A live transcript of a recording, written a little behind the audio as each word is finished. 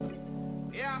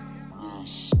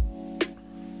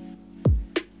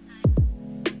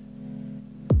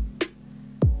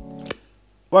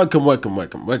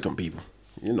Welcome, people.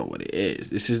 You know what it is.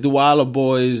 This is the Wilder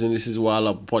Boys, and this is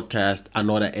Wilder Podcast,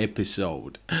 another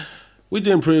episode. We're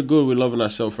doing pretty good. We're loving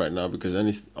ourselves right now because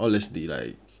honestly,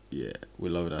 we're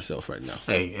loving ourselves right now.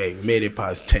 Hey, we made it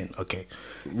past 10, okay.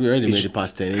 We already made it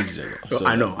past 10 ages ago. So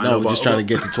I know. We're just trying to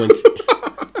get to 20.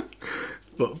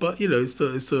 But you know, it's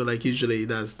still like usually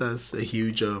that's a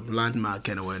huge landmark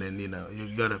anyway, and you know,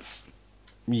 you gotta.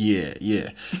 Yeah.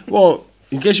 Well,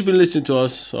 in case you've been listening to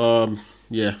us,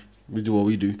 we do what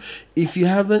we do. If you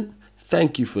haven't,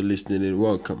 thank you for listening and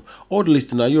welcome. All the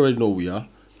listeners, you already know who we are.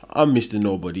 I'm Mr.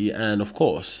 Nobody, and of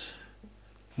course,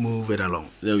 move it along.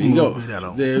 There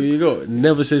we go.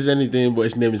 Never says anything, but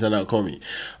his name is not coming.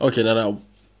 Okay, now,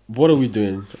 what are we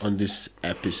doing on this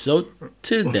episode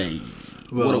today?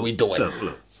 Well, what are we doing?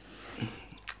 Look.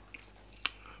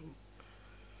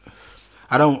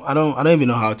 I don't even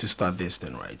know how to start this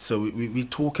thing, right? So we're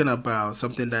talking about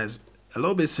something that's a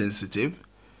little bit sensitive.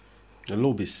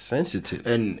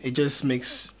 And it just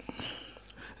makes,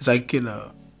 it's like, you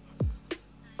know,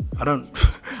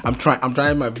 I'm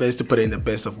trying my best to put it in the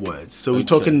best of words. So we're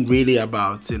talking really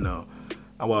about, you know,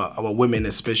 our women,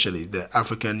 especially the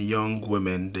African young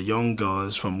women, the young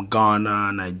girls from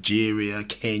Ghana, Nigeria,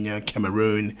 Kenya,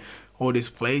 Cameroon, all these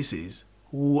places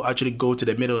who actually go to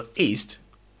the Middle East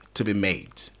to be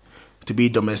maids, to be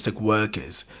domestic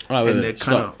workers. And they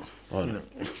kind of,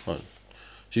 So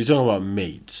you're talking about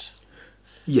maids?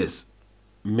 Yes.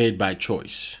 Made by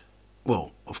choice?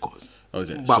 Well, of course.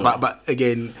 Okay. But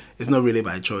again, it's not really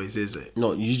by choice, is it?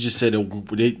 No, you just said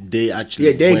they actually.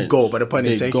 Yeah, they go, but the point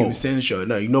is circumstantial.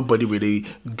 No, nobody really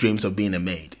dreams of being a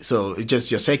maid. So it's just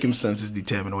your circumstances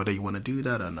determine whether you want to do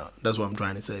that or not. That's what I'm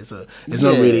trying to say. So it's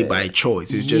not really by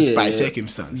choice. It's just by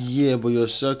circumstance. Yeah, but your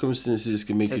circumstances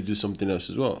can make you do something else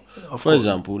as well. For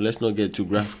example, let's not get too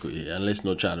graphical here, and let's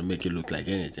not try to make it look like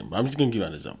anything. But I'm just gonna give you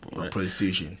an example. Right?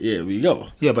 Prostitution. Yeah, we go.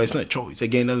 Yeah, but it's not choice.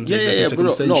 Again, doesn't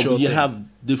but you have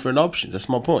different options. That's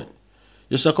my point.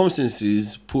 Your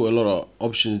circumstances put a lot of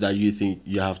options that you think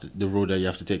you have the road that you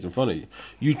have to take in front of you.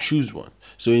 You choose one.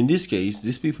 So in this case,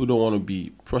 these people don't want to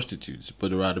be prostitutes,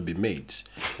 but they rather be maids.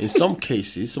 In some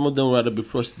cases, some of them rather be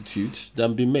prostitutes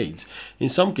than be maids. In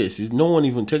some cases, no one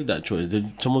even take that choice.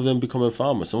 Some of them become a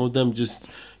farmer. Some of them just,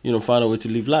 find a way to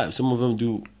live life. Some of them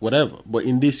do whatever. But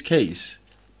in this case,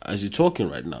 as you're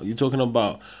talking right now, you're talking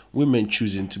about women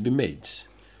choosing to be maids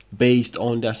based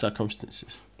on their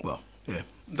circumstances. Well, yeah,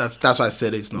 that's why I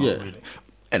said it's not really.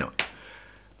 Anyway,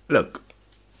 look,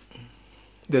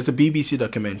 there's a BBC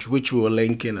documentary which we will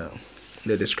link in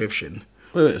the description.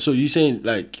 Wait, so you're saying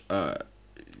like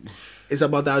it's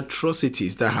about the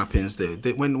atrocities that happens there.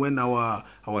 When our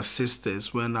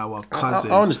sisters, when our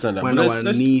cousins, I understand that. When our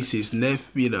nieces,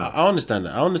 nephews, I understand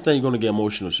that. I understand you're gonna get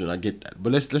emotional soon. I get that.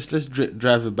 But let's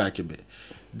drive it back a bit.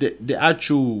 The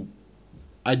actual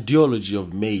ideology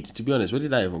of maid, to be honest, where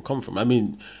did that even come from? I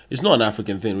mean, it's not an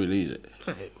African thing, really, is it?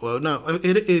 Well, no,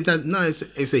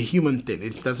 it's a human thing.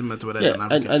 It doesn't matter whether it's an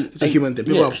African. It's a human thing.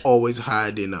 People have always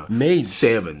had, maids,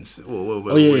 servants.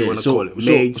 Call it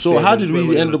maids. So how did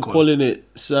we end up calling it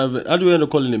servant? How do we end up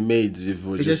calling it maids if it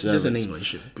was just servants? Just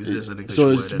an English.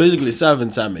 So it's basically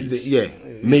servants are maids.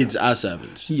 Maids are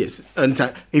servants. Yes, and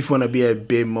if you want to be a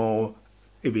bit more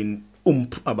even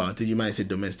about it, you might say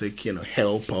domestic,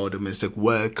 help or domestic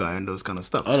worker and those kind of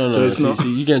stuff. I don't know. So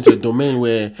you get into a domain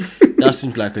where that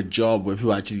seems like a job where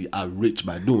people actually are rich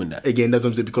by doing that. Again, that's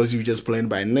what I'm saying, because you're just playing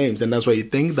by names, and that's why you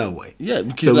think that way. Yeah,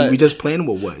 because so we're just playing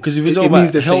with words. Because if you talk about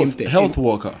means the same thing. Health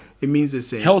worker, it means the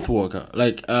same. Health worker,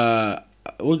 like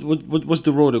what's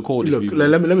the role they call these people?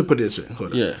 Let me put it this way.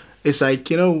 Hold on. Yeah, it's like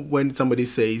when somebody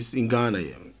says in Ghana,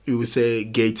 you will say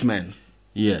gate man.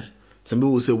 Yeah. Some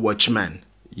people will say watchman.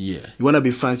 Yeah. You want to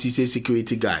be fancy, say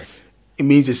security guy. It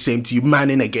means the same to you,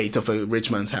 manning a gate of a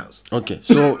rich man's house. Okay.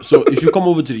 So if you come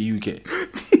over to the UK,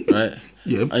 right?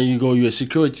 Yeah. And you're a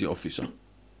security officer.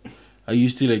 Are you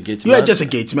still a gate man? You're just a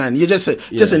gate man. You're just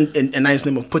a nice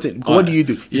name of putting. What do?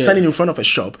 You're standing in front of a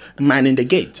shop, manning the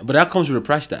gate. But that comes with a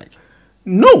price tag.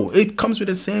 No, it comes with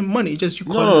the same money. Just you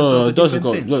call yourself a different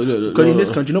thing. Because in this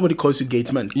country, nobody calls you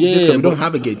gate man. We don't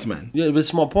have a gate man. Yeah, but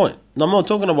it's my point. Now, I'm not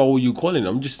talking about what you calling.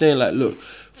 I'm just saying, like, look,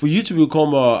 for you to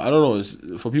become I don't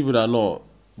know, for people that are not,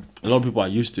 a lot of people are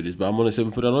used to this, but I'm going to say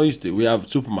people that are not used to it. We have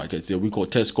supermarkets here. We call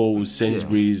Tesco,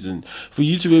 Sainsbury's, and for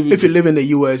you to be able if you live in the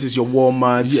US, it's your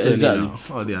Walmarts exactly. and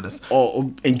all the others.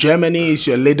 Or in Germany, it's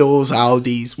your Lidl's,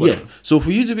 Aldi's, whatever. Yeah. So for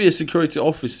you to be a security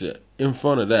officer in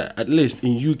front of that, at least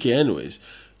in UK anyways,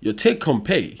 your take-home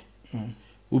pay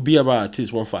will be about at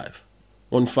least 1.5,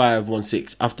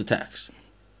 1.6 after tax.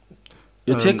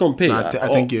 Your take-home pay. No, I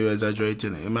think you're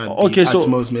exaggerating it. It might okay, be so at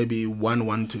most maybe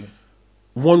 112.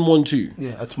 112.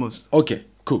 Yeah, at most. Okay,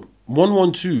 cool.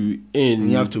 112 in.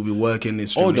 And you have to be working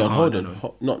extremely hard. Hold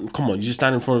on. No, come on. You just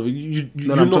stand in front of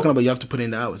it. I'm talking about you have to put in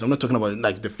the hours. I'm not talking about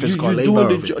like the physical labor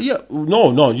of it. Yeah,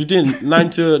 no. You didn't 9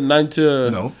 to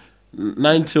no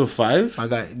 9 till 5. My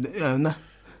guy, nah.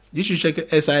 You should check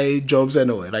SIA jobs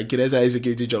anyway. Like your SIA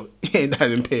security job, it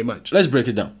doesn't pay much. Let's break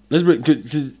it down.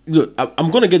 Cause, look, I'm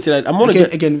gonna get to that. I'm gonna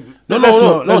again.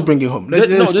 Let's bring it home.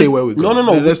 Let's stay where we're going.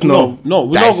 No. Let's no.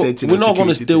 We're not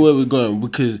gonna stay where we're going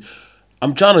because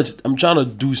I'm trying to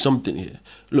do something here.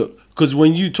 Look, because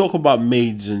when you talk about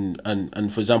maids and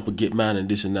for example, Gate Man and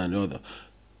this and that and the other,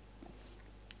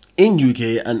 in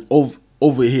UK and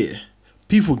over here,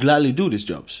 people gladly do these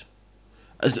jobs.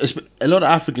 A lot of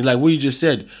Africans, like what you just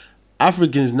said,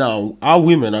 Africans now, our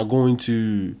women are going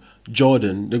to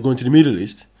Jordan, they're going to the Middle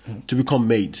East to become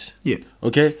maids. Yeah.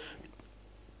 Okay?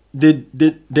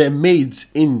 They're maids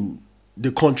in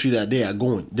the country that they are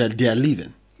going, that they are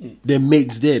leaving. Yeah. They're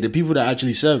maids there, the people that are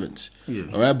actually servants. Yeah.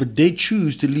 All right? But they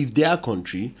choose to leave their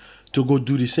country to go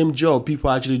do the same job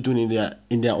people are actually doing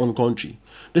in their own country.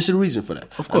 There's a reason for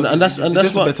that. Of course, and that's a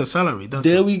better salary.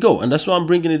 We go, and that's why I'm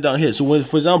bringing it down here. So,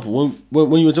 for example,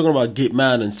 when you were talking about gate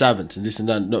man and servants and this and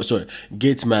that, no, sorry,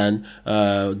 gate man,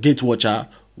 gate watcher,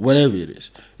 whatever it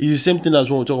is, it's the same thing as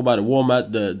when we talk about the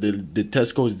Walmart, the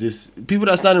Tesco's. This people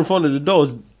that stand in front of the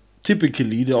doors,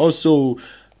 typically they're also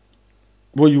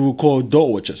what you would call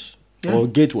door watchers. Yeah. Or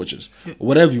gate watchers,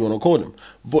 whatever you want to call them,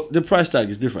 but the price tag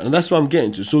is different, and that's what I'm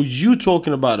getting to. So you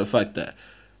talking about the fact that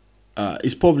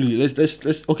it's probably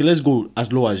let's go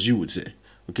as low as you would say.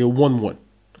 Okay, 1-1,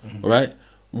 all right,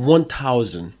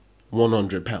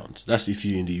 £1,100. That's if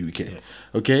you're in the UK. Yeah.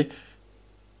 Okay,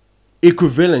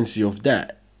 equivalency of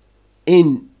that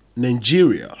in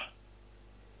Nigeria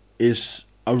is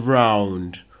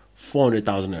around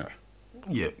 400,000 naira.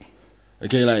 Yeah.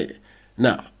 Okay, like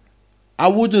now, I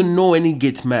wouldn't know any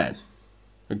gate man,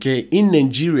 okay, in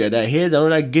Nigeria that here's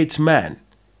another gate man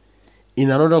in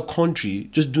another country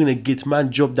just doing a gate man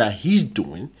job that he's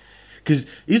doing, because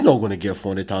he's not going to get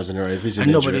 400,000 naira if he's in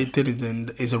Nigeria. I know,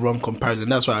 but it's a wrong comparison.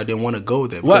 That's why I didn't want to go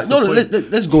there. Well, let's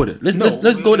go there. Let's go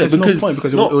there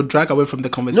because it will drag away from the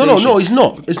conversation. No, it's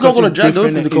not. It's not going to drag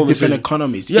away from the conversation. It's different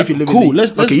economies. Yeah, if you live cool. You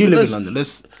live in London.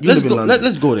 Let's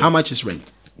go there. How much is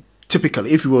rent?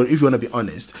 Typically, if you want to be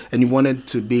honest, and you wanted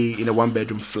to be in a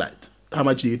 1-bedroom flat, how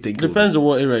much do you think? Depends on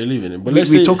what area you live in. But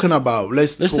let's talk about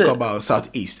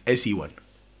Southeast SE1.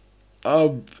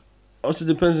 Also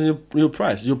depends on your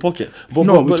price, your pocket. But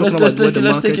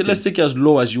let's take it as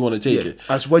low as you want to take it.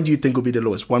 As what do you think will be the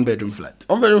lowest 1-bedroom flat?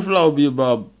 1-bedroom flat will be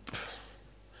about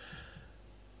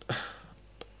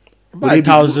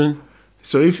 1,000.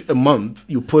 So if a month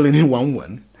you pull in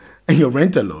 1 and your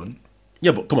rent alone.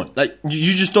 Yeah, but come on, like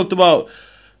you just talked about.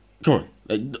 Come on,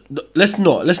 like let's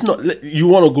not. You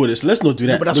want to go this? Let's not do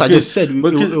that. No, but that's what I just said.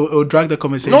 It'll drag the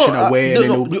conversation away, and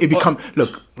then it become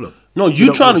look. No,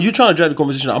 you're trying to drag the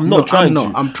conversation. I'm trying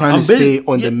to. I'm trying to stay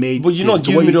on the main. But you're not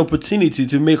giving me the opportunity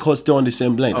to make us stay on the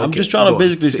same lane. Okay, I'm just trying to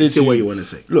basically say what you want to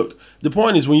say. Look, the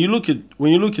point is when you look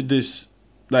at this,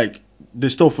 like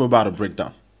the stuff we're about to break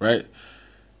down, right?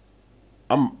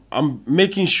 I'm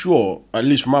making sure, at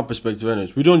least from my perspective,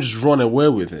 anyways, we don't just run away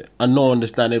with it and not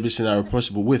understand every scenario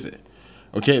possible with it,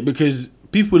 okay? Because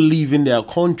people leave in their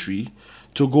country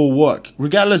to go work,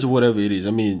 regardless of whatever it is.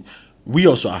 I mean, we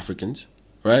also Africans,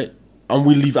 right? And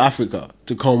we leave Africa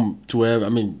to come to wherever. I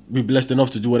mean, we're blessed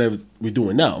enough to do whatever we're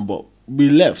doing now, but we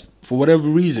left for whatever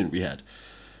reason we had.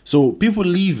 So people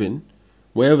leaving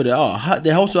wherever they are,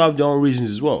 they also have their own reasons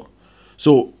as well.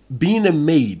 So being a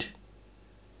maid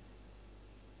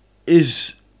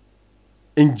is,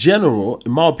 in general,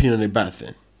 in my opinion, a bad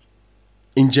thing.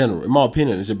 In general, in my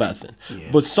opinion, it's a bad thing. Yeah.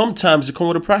 But sometimes it comes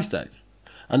with a price tag.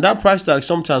 And that price tag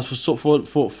sometimes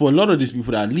for a lot of these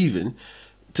people that are leaving,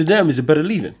 to them is a better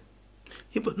leaving.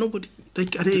 Yeah, but nobody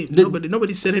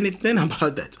said anything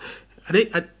about that.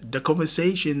 The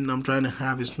conversation I'm trying to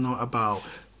have is not about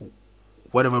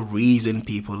whatever reason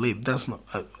people leave. That's not.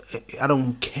 I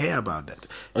don't care about that.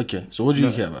 Okay, so what do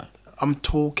you care about? I'm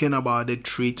talking about the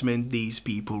treatment these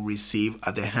people receive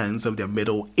at the hands of their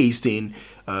Middle Eastern,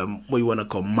 what you want to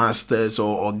call masters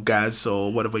or guys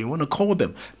or whatever you want to call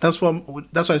them. That's why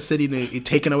I said it's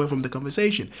taken away from the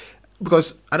conversation,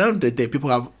 because at the end of the day,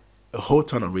 people have a whole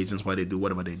ton of reasons why they do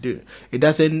whatever they do. It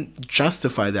doesn't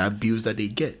justify the abuse that they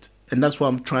get, and that's what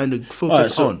I'm trying to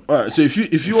focus on. All right, so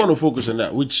if you want to focus on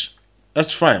that, which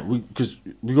that's fine, because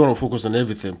we're going to focus on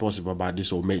everything possible about this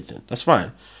whole mate thing. That's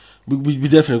fine. We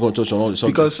definitely going to touch on all this.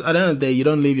 Because at the end of the day, you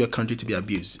don't leave your country to be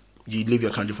abused. you leave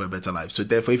your country for a better life. So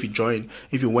therefore, if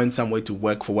you went somewhere to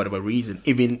work for whatever reason,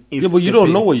 even if but you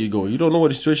don't know where you're going. You don't know what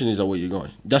the situation is or where you're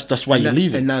going. That's why you're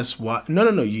leaving. And that's why. No.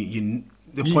 The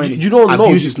point is you don't know.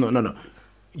 Abuse is no.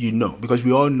 You know, because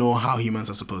we all know how humans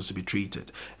are supposed to be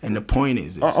treated. And the point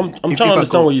is this. I'm trying to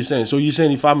understand what you're saying. So you're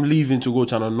saying if I'm leaving to go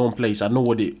to an unknown place, I know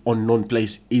what the unknown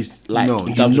place is like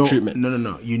in terms of treatment.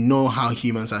 No. You know how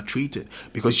humans are treated.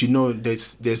 Because you know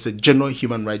there's a general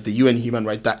human right, the UN human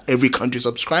right that every country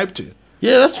subscribes to.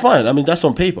 Yeah, that's fine. I mean, that's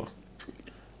on paper.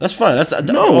 That's fine.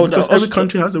 Because every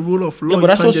country has a rule of law. Yeah, but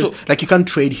that's also you can't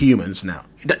trade humans now.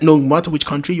 No matter which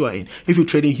country you are in, if you're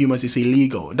trading humans, it's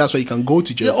illegal. That's why you can go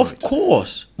to jail. Yeah, of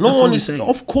course. No one is.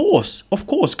 Of course,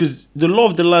 because the law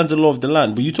of the land is the law of the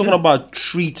land. But you're talking about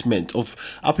treatment of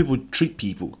how people treat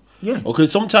people. Yeah. Okay.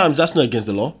 Sometimes that's not against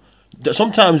the law.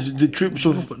 Sometimes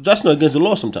that's not against the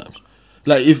law. Sometimes.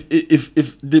 Like if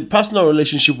the personal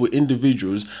relationship with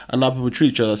individuals and how people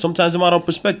treat each other, sometimes it's a matter of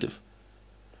perspective.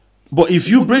 But if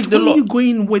you break the law, where are you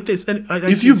going with this? And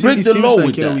if you break the law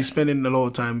with that, we're spending a lot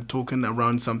of time talking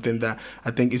around something that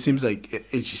I think it seems like it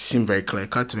just seems very clear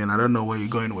cut to me, and I don't know where you're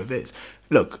going with this.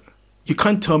 Look, you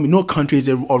can't tell me no country is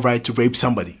all right to rape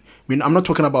somebody. I mean, I'm not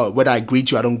talking about whether I greet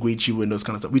you, I don't greet you, and those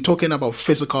kind of stuff. We're talking about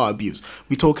physical abuse.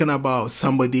 We're talking about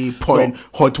somebody pouring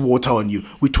hot water on you.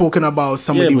 We're talking about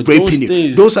somebody raping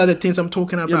you. Those are the things I'm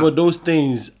talking about. Yeah, but those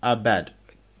things are bad.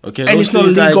 Okay, and it's not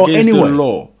legal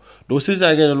anyway. Those things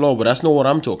are against the law, but that's not what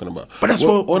I'm talking about. But that's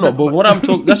what I'm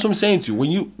talking. That's what I'm saying to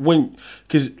you.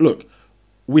 Because look,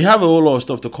 we have a whole lot of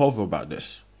stuff to cover about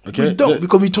this. Okay, we don't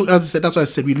because we talk. As I said, that's why I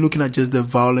said we're looking at just the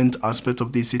violent aspect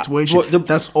of this situation.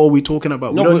 That's all we're talking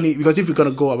about. We don't need, because if we're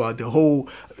gonna go about the whole,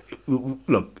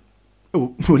 look,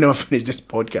 we'll never finish this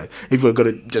podcast if we're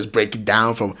gonna just break it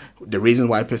down from the reason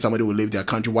why somebody will leave their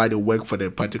country, why they work for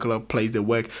the particular place they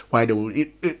work, why they will.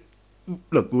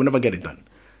 Look, we'll never get it done.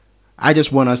 I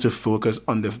just want us to focus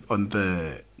on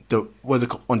the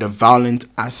violent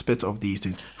aspect of these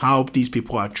things, how these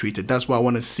people are treated. That's what I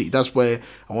want to see. That's where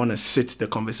I want to sit the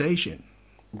conversation.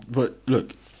 But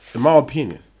look, in my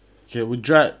opinion, okay,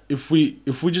 if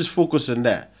we just focus on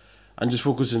that and just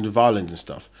focus on the violence and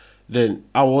stuff, then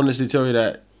I will honestly tell you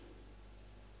that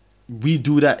we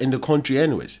do that in the country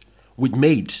anyways with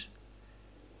maids.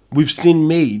 We've seen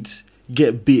maids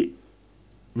get beat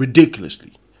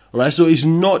ridiculously. Right, so it's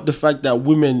not the fact that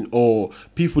women or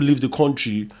people leave their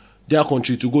country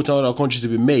to go to other countries to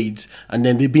be maids, and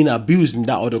then they've been abused in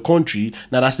that other country.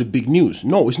 Now that's the big news.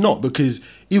 No, it's not, because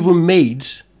even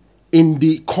maids in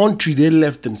the country they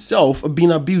left themselves are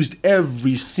being abused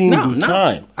every single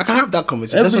time. I can have that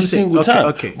conversation every single time.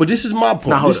 Okay. But this is my point.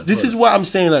 Now, this is why I'm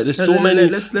saying like there's so many.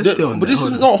 Let's stay on. But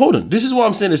hold on. This is why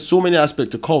I'm saying there's so many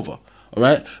aspects to cover. All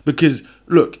right, because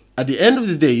look, at the end of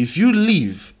the day, if you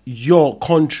leave your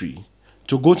country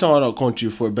to go to another country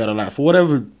for a better life, for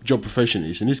whatever your profession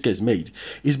is, in this case made,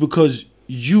 is because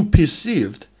you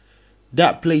perceived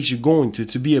that place you're going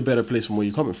to be a better place from where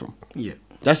you're coming from. Yeah.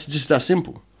 That's just that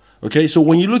simple. Okay, so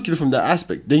when you look at it from that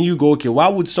aspect, then you go, okay, why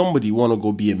would somebody want to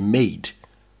go be a maid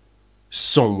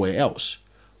somewhere else?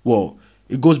 Well,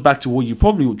 it goes back to what you're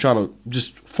probably trying to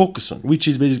just focus on, which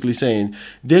is basically saying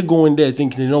they're going there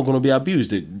thinking they're not going to be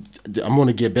abused. I'm going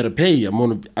to get better pay.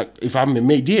 If I'm a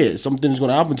maid here, something's going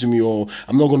to happen to me, or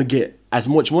I'm not going to get as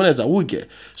much money as I would get.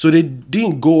 So they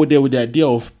didn't go there with the idea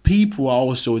of people are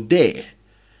also there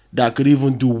that could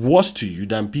even do worse to you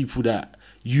than people that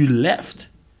you left.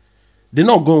 They're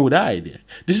not going with that idea.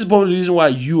 This is probably the reason why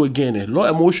you are getting a lot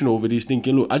emotional over this,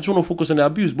 thinking, look, I just want to focus on the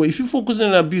abuse. But if you focus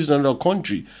on the abuse in another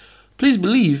country, please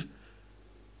believe,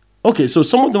 okay, so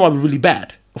some of them might be really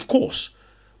bad, of course.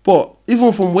 But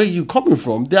even from where you're coming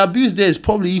from, the abuse there is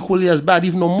probably equally as bad,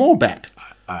 if not more bad.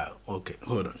 Okay,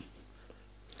 hold on.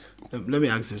 Let me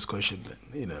ask this question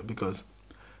then, because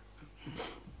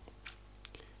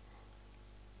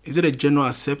is it a general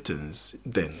acceptance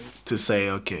then to say,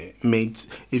 okay, mates,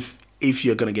 if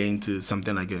you're going to get into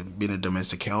something like being a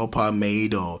domestic helper,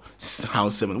 maid, or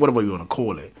house servant, whatever you want to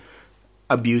call it,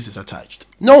 abuse is attached?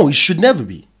 No, it should never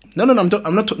be. No,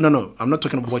 I'm not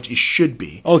talking about what it should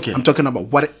be. Okay. I'm talking about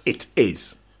what it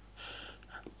is.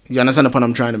 You understand the point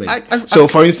I'm trying to make?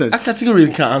 For instance, I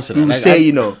categorically can't answer that. You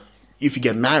say, if you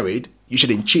get married, you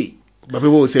shouldn't cheat. But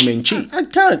people will say men cheat. I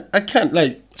can't.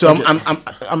 So okay.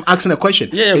 I'm asking a question.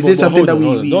 Yeah, is this something that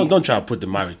we don't try to put the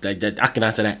marriage like that? I can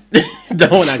answer that. That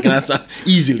one I can answer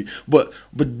easily. But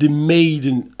the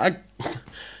maiden,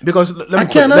 because I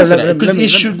can't answer that because it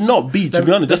should not be. To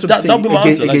be honest, that'll be my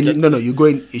answer. No, you're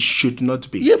going. It should not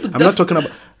be. Yeah, but I'm not talking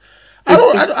about. I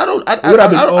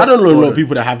don't know a lot of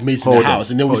people that have mates in the house,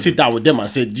 and then we sit down with them and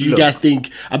say, "Do you guys think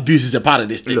abuse is a part of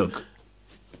this thing?" Look,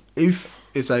 if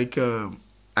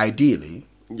ideally,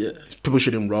 Yeah. people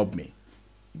shouldn't rob me,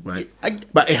 right?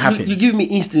 But it happens. You give me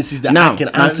instances that Now, I can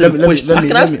answer the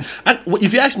question.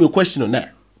 If you ask me a question on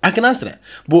that, I can answer that.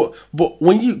 But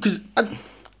when you, because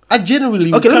I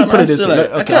generally okay, let me put it this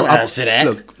way. I can't answer that.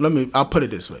 Look, I'll put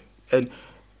it this way, and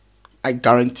I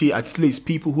guarantee at least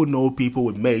people who know people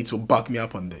with maids will back me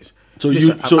up on this. So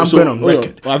I'm going on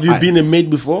record. Have you been a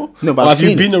maid before? No, but have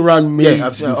you been around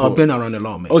maids before? I've been around a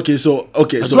lot of maids.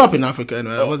 I grew up in Africa, and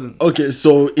I wasn't. Okay,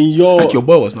 so in your your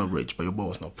boy was not rich, but your boy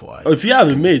was not poor. If you have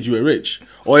a maid, you were rich,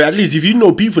 or at least if you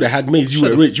know people that had maids, you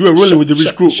were rich. You were rolling with the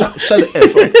rich crew. Shut the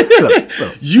F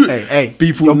up. You, hey,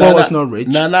 people. Your boy was not rich.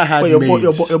 Nana had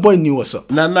maids. Your boy knew what's up.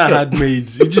 Nana had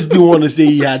maids. He just didn't want to say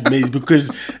he had maids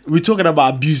because we're talking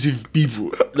about abusive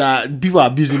people. That people are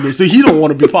abusing maids, so he don't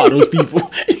want to be part of those people.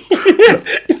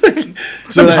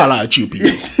 So let me holler at you people.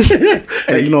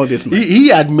 And ignore this man. He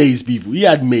had maids, people. He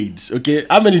had maids. Okay,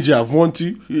 how many do you have? 1,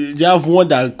 2. You have one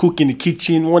that cook in the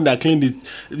kitchen, one that clean the.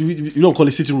 We don't call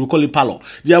it sitting room, we call it parlor.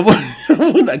 You have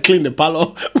one that clean the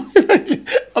parlor.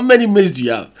 How many maids do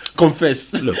you have?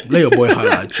 Confess. Look, let your boy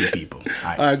holler at you people.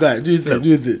 All right, go ahead. Do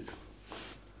your thing.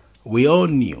 We all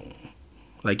knew,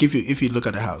 like if you look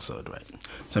at the household, right?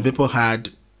 Some people had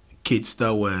kids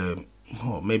that were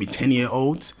maybe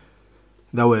 10-year-olds.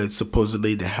 That were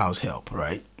supposedly the house help,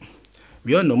 right?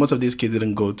 We all know most of these kids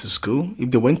didn't go to school. If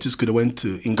they went to school, they went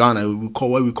to, in Ghana, we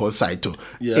call what we call Saito,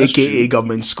 aka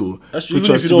government school, which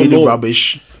was really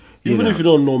rubbish. Even if you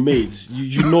don't know maids,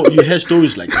 you know, you hear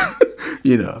stories like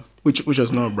that. Which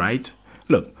was not right.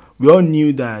 Look, we all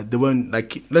knew that they weren't,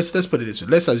 like, let's put it this way.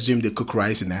 Let's assume they cook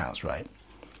rice in the house, right?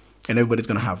 And everybody's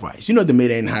gonna have rice. The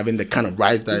maid ain't having the kind of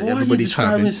rice that everybody's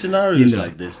having. Scenarios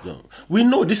like this, though. We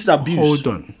know this is abuse. Hold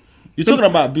on. You're talking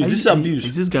about abuse. This is abuse.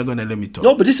 Is this guy gonna let me talk?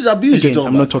 No, but this is abuse. Again,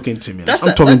 I'm not talking to me.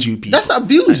 I'm talking to you people. That's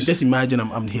abuse. Just imagine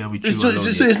I'm here with you. So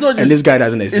it's not just, and this guy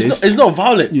doesn't exist. It's not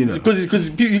violent. Because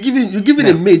you're giving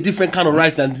a maid different kind of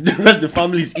rice than the rest of the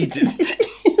family is eating.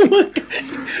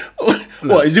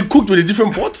 What, is it cooked with a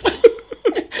different pot?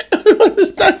 I don't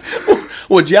understand.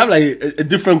 What, do you have like a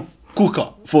different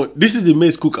cooker for? This is the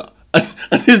maid's cooker.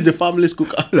 And this is the family's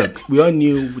cooker. Look, we all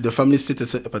knew the family sit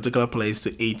at a particular place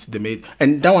to eat the maid.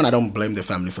 And that one, I don't blame the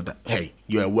family for that. Hey,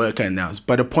 you're a worker now.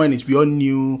 But the point is, we all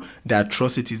knew the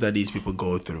atrocities that these people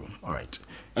go through. All right.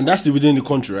 And that's within the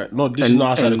country, right? No, this is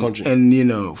not outside the country.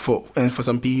 And, for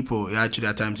some people, it actually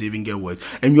at times even get worse.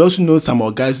 And you also know some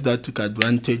guys that took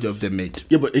advantage of the maid.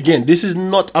 Yeah, but again, this is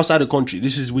not outside the country.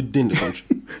 This is within the country.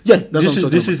 Yeah, that's what I'm talking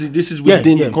about. This is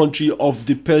within the country of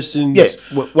the person's. Yeah,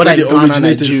 whether it's Ghana,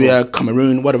 Nigeria,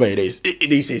 Cameroon, whatever it is,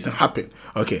 they say it's happened.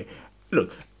 Okay,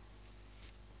 look,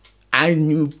 I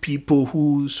knew people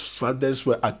whose fathers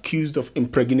were accused of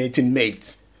impregnating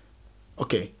maids.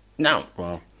 Okay, now,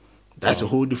 wow, that's a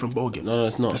whole different ballgame. No,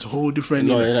 it's not. That's a whole different.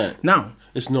 No, now,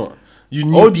 it's not. You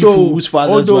knew people whose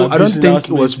fathers were I don't think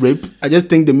it was rape. I just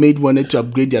think the maid wanted to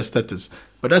upgrade their status.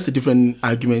 But that's a different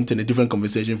argument and a different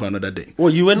conversation for another day. Well,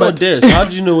 you were not there. So how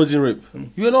did you know it wasn't rape?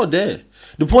 You were not there.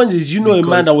 The point is, a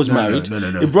man that was married.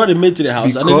 No. He brought a maid to the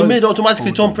house, and then the maid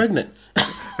automatically turned pregnant.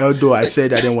 Although I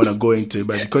said I didn't want to go into it,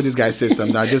 but because this guy said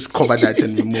something, I just covered that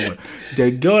and remove it.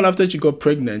 The girl, after she got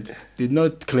pregnant, did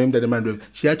not claim that the man raped.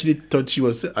 She actually thought she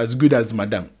was as good as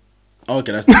Madame.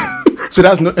 Okay, that's different. So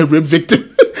that's not a rape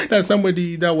victim. That's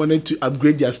somebody that wanted to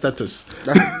upgrade their status.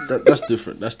 That's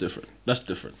different. That's different.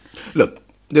 Look,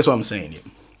 that's what I'm saying here.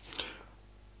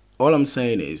 All I'm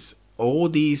saying is all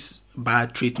these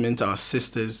bad treatments our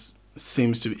sisters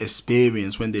seems to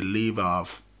experience when they leave our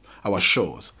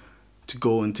shows to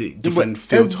go into different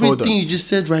fields. Everything you just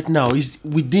said right now is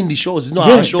within the shows. It's not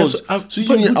our shows. So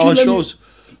you mean our shows?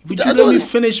 Would you let me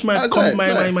finish my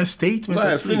statement? Go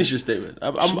ahead, finish your statement. I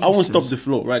won't stop the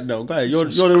flow right now. Go ahead. You're on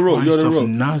the road. You're on the road.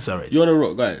 Nazareth. You're on the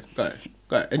road. Go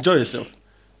ahead. Enjoy yourself.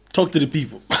 Talk to the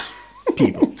people.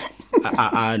 People.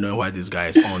 I know why this guy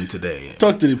is on today.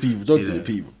 Talk to the people. Talk to the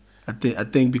people. I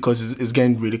think because it's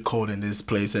getting really cold in this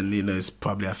place, and it's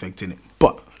probably affecting it.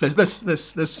 But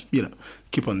let's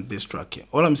keep on this track here.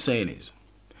 All I'm saying is,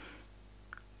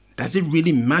 does it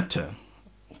really matter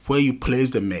where you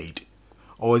place the maid?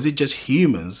 Or is it just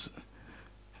humans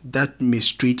that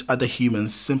mistreat other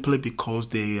humans simply because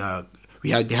they have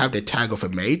the tag of a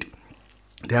maid,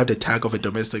 they have the tag of a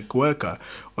domestic worker,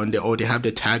 or they have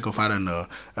the tag of a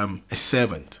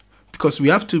servant? Because we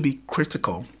have to be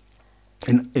critical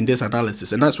in this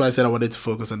analysis, and that's why I said I wanted to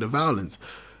focus on the violence.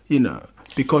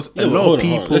 Because a lot of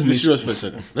people. Let's be serious for a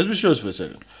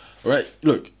second. All right,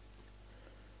 look.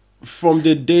 From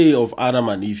the day of Adam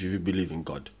and Eve, if you believe in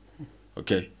God,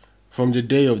 okay. From the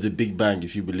day of the Big Bang,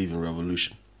 if you believe in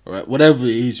revolution, all right, whatever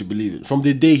it is you believe in, from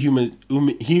the day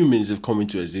humans have come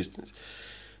into existence,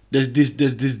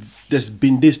 there's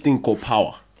been this thing called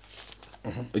power.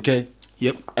 Okay.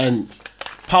 Yep. And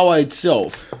power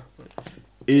itself,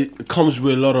 it comes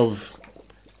with a lot of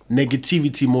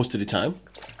negativity most of the time.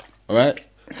 All right.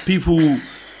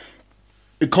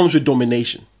 It comes with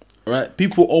domination. All right.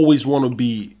 People always want to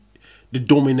be the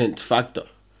dominant factor.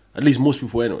 At least most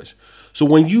people, anyways. So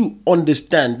when you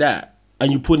understand that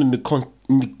and you put in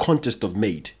the context of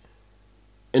made,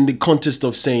 in the context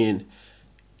of saying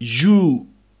you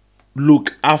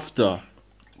look after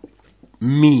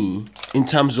me in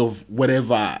terms of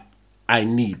whatever I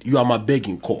need, you are my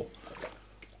begging call.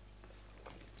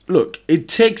 Look, it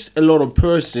takes a lot of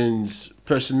person's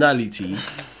personality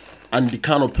and the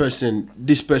kind of person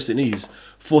this person is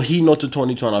for he not to turn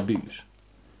into an abuse.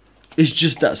 It's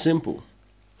just that simple.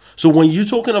 So when you're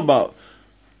talking about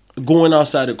going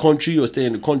outside the country or staying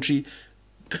in the country,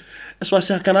 that's why I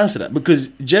say I can answer that. Because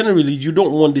generally, you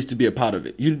don't want this to be a part of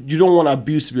it. You don't want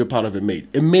abuse to be a part of a maid.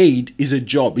 A maid is a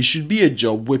job. It should be a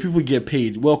job where people get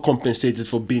paid, well compensated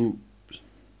for doing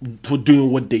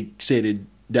what they say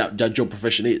that their job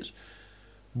profession is.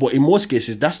 But in most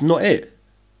cases, that's not it.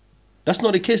 That's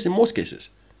not the case in most cases.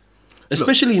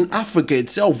 Especially in Africa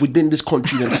itself, within this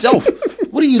country itself.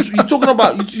 What are you talking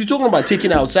about? You're talking about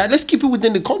taking it outside? Let's keep it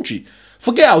within the country.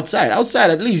 Forget outside. Outside,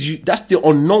 at least, that's the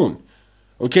unknown.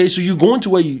 Okay, so you're going to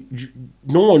where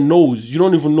no one knows. You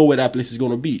don't even know where that place is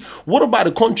going to be. What about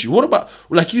the country? What about,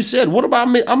 like you said, what about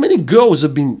how many girls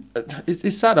have been,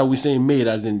 it's sad that we're saying maid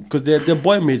as in, because they're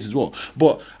boy maids as well.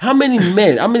 But how many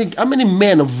men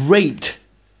have raped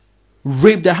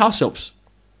their house helps?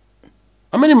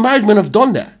 How many married men have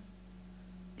done that?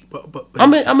 But how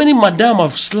many madam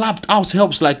have slapped house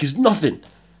helps like it's nothing?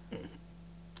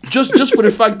 Just for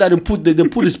the fact that they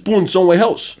put a spoon somewhere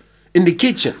else in the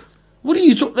kitchen. What are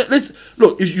you talking? Let's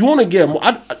look. If you want to get more,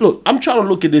 I'm trying to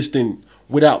look at this thing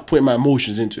without putting my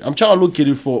emotions into it. I'm trying to look at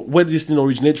it for where this thing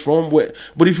originates from.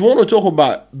 But if you want to talk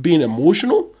about being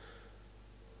emotional,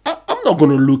 I'm not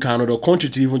going to look at another country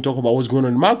to even talk about what's going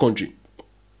on in my country.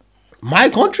 My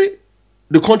country,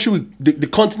 the country, the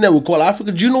continent we call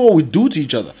Africa. Do you know what we do to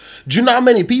each other? Do you know how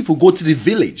many people go to the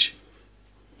village?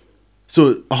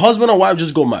 So a husband and wife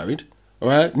just got married, all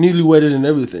right, newly wedded and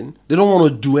everything. They don't want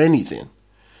to do anything.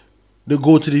 They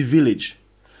go to the village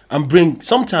and bring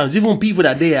sometimes even people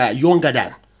that they are younger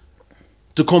than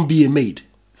to come be a maid.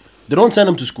 They don't send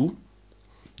them to school.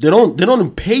 They don't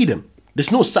even pay them.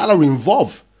 There's no salary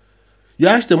involved. You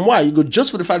ask them why, you go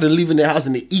just for the fact they live in their house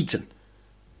and they're eating.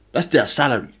 That's their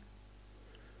salary.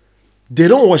 They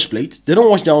don't wash plates. They don't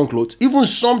wash their own clothes. Even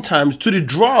sometimes to the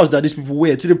drawers that these people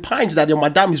wear, to the pants that their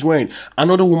madam is wearing,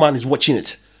 another woman is watching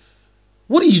it.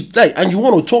 What do you like? And you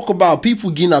want to talk about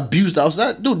people getting abused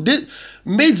outside? Dude,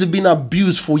 maids have been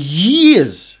abused for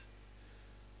years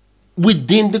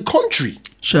within the country.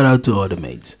 Shout out to all the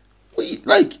maids.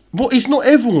 But it's not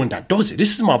everyone that does it.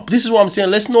 This is what I'm saying.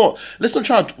 Let's not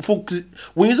try to focus.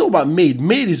 When you talk about maid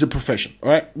is a profession, all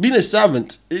right? Being a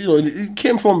servant, it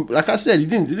came from, like I said, it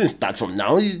didn't start from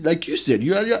now. Like you said,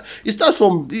 it starts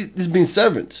from it's being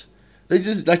servants.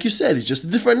 Like you said, it's just a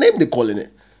different name they're calling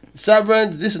it.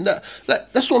 Servants, this and that.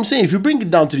 Like that's what I'm saying. If you bring it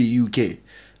down to the UK,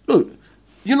 look,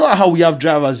 you know how we have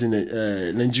drivers in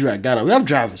Nigeria, Ghana. We have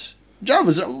drivers.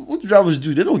 What do drivers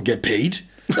do? They don't get paid.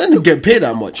 They don't get paid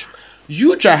that much.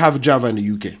 You try to have a driver in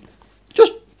the UK.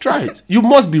 Just try it. You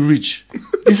must be rich.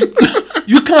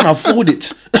 You can't afford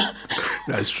it.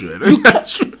 That's true.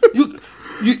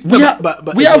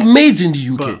 We have maids in the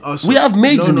UK. Also, we have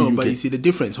maids in the UK. But you see the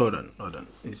difference. Hold on.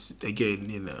 It's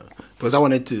again, because I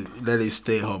wanted to let it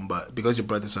stay home, but because you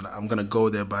brought this on, I'm gonna go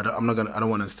there. But I don't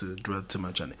want us to dwell too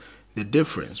much on it. The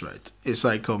difference, right? It's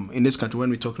like in this country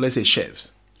when we talk, let's say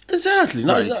chefs. Exactly.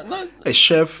 Right? A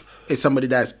chef is somebody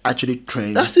that's actually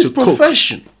trained. That's his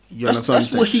profession. You understand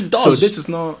that's what he does. So this is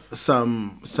not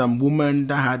some woman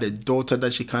that had a daughter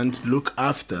that she can't look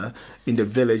after in the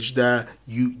village that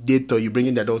you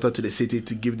bringing their daughter to the city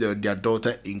to give their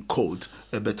daughter in quote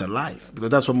a better life, because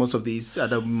that's what most of these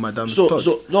other madams thought.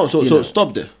 So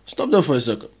stop there for a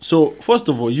second. So first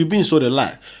of all, you've been sold a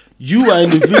lie. You are in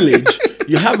the village.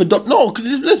 You have a daughter. No,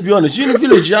 let's be honest. You're in the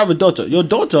village. You have a daughter. Your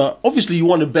daughter, obviously, you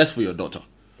want the best for your daughter.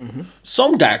 Mm-hmm.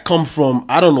 Some guy come from,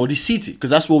 I don't know, the city,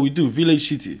 because that's what we do, village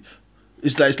city.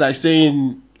 It's like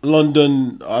saying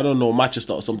London, I don't know,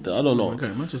 Manchester or something. I don't know.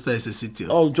 Okay, Manchester is a city.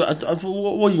 Oh, what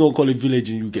are you gonna call a village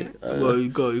in UK? Well, you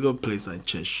go places like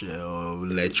Cheshire or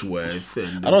Letchworth.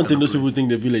 I don't think those people think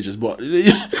they're villages, but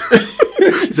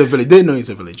it's a village. They know it's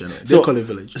a village. They call it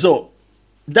village. So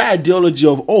that ideology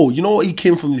of he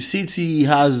came from the city, he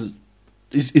has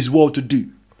is well to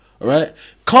do. all right,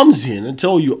 comes in and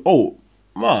tell you, oh,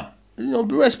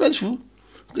 be respectful.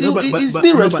 No,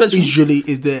 but usually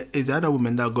is the other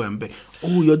woman that go and beg.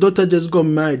 Oh, your daughter just got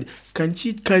married. Can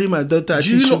she carry my daughter?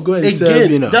 She should go and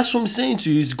serve. That's what I'm saying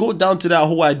to you. Is go down to that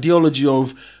whole ideology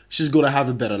of she's gonna have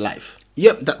a better life.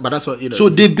 Yep, but that's what So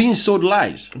they're being sold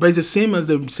lies. But it's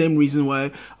the same reason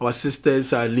why our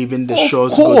sisters are leaving the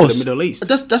shores to go to the Middle East.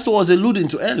 That's what I was alluding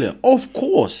to earlier. Of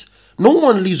course, no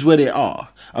one leaves where they are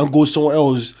and goes somewhere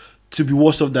else to be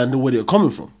worse off than where they're coming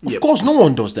from. Of course, no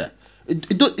one does that.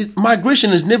 Migration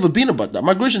has never been about that.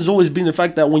 Migration has always been the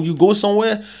fact that when you go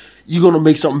somewhere, you're going to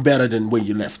make something better than when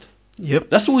you left. Yep.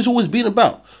 That's what it's always been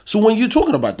about. So when you're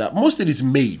talking about that, most of these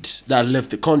maids that left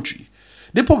the country,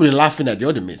 they're probably laughing at the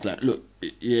other maids. Like, look,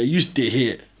 yeah, you stay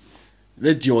here.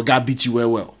 Let your guy beat you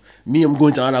well. Me, I'm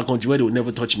going to another country where they will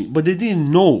never touch me. But they didn't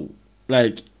know.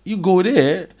 Like, you go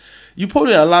there, you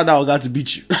probably allow that guy to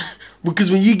beat you.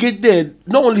 Because when you get there,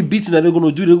 not only beating that they're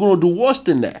going to do worse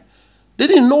than that. They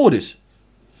didn't know this.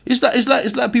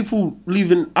 It's like people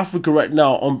leaving Africa right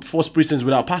now on false pretense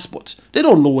without passports. They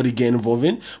don't know what they get involved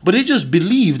in, but they just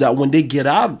believe that when they get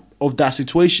out of that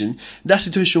situation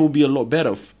will be a lot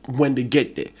better when they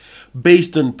get there,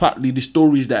 based on partly the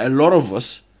stories that a lot of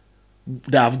us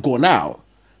that have gone out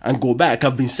and go back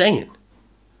have been saying.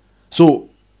 So,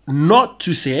 not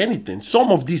to say anything,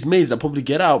 some of these maids that probably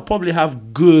get out probably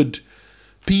have good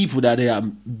people that they are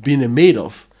being made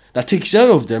of, that takes care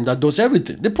of them, that does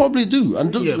everything. They probably do.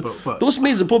 And those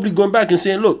maids are probably going back and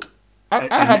saying, look,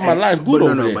 I have my life good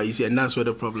over there. But you see, and that's where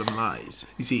the problem lies.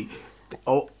 You see,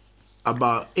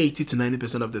 about 80 to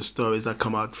 90% of the stories that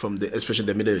come out from especially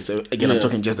the Middle East, again, I'm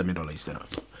talking just the Middle East,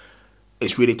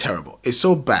 it's really terrible. It's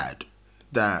so bad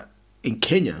that in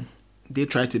Kenya, they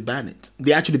tried to ban it.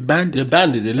 They actually banned it. They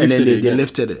banned it. They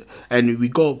lifted it. And we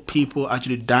got people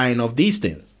actually dying of these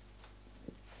things.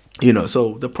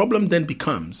 So the problem then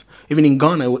becomes, even in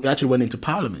Ghana, we actually went into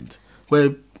parliament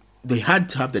where they had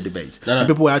to have the debate. And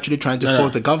people were actually trying to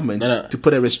force the government to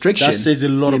put a restriction. That says a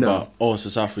lot about us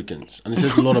as Africans. And it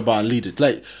says a lot about our leaders.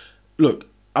 Like, look,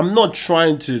 I'm not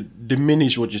trying to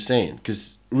diminish what you're saying,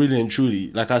 because really and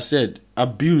truly, like I said,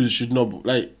 abuse should not,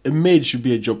 like, a maid should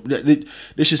be a job.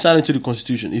 They should sign into the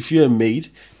constitution. If you're a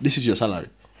maid, this is your salary.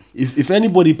 If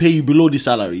anybody pay you below the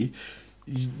salary,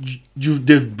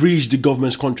 they've breached the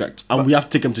government's contract, and we have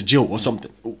to take them to jail or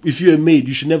something. If you're a maid,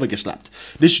 you should never get slapped.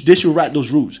 They should write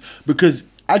those rules, because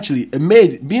actually,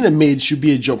 being a maid should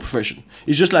be a job profession.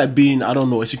 It's just like being, I don't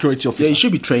know, a security officer. Yeah, you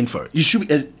should be trained for it. You should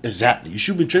be, exactly. You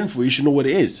should be trained for it. You should know what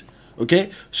it is.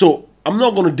 Okay, so I'm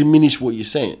not going to diminish what you're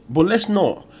saying, but let's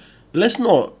not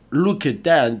look at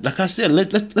that. Like I said,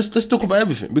 let's talk about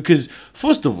everything, because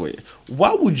first of all,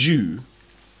 why would you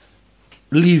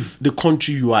leave the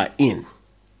country you are in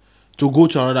to go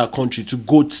to another country to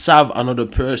go serve another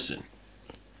person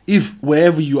if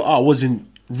wherever you are wasn't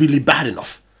really bad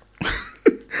enough?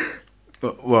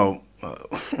 That's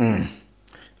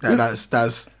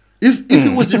if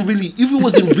it wasn't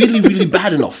really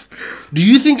bad enough, do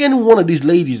you think any one of these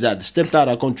ladies that stepped out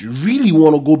of our country really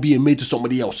want to go be a maid to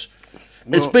somebody else?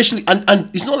 Well, especially, and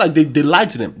it's not like they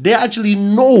lied to them. They actually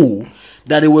know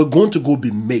that they were going to go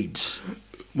be maids.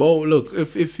 Well, look,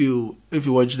 if you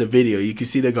watch the video, you can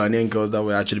see the Ghanaian girls that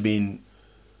were actually being,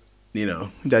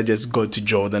 that just go to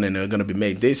Jordan and they're going to be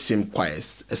made. They seem quite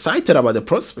excited about the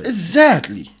prospect.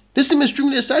 Exactly. They seem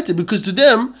extremely excited, because to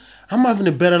them, I'm having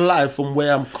a better life from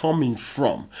where I'm coming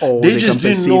from. Oh, they just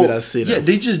didn't know.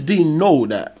 They just didn't know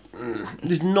that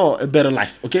it's not a better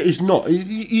life. Okay, it's not.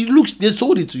 It looks, they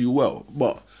sold it to you well,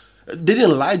 but they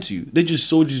didn't lie to you. They just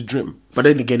sold you the dream. But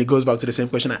then again, it goes back to the same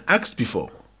question I asked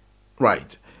before.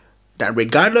 Right. That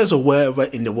regardless of wherever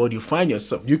in the world you find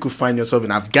yourself, you could find yourself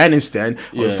in Afghanistan,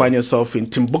 or find yourself in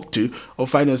Timbuktu, or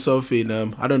find yourself in,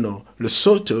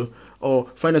 Lesotho, or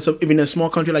find yourself even in a small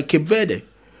country like Cape Verde.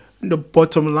 And the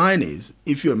bottom line is,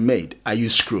 if you're a maid, are you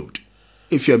screwed?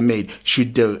 If you're a maid,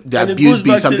 should the abuse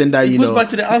be something that, It goes back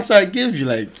to the answer I gave you,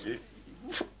 like...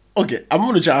 Okay, I'm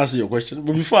going to try to answer your question,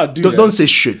 but before I don't say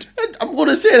should. I'm going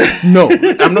to say that. No,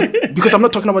 I'm not, because I'm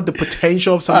not talking about the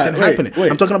potential of something happening.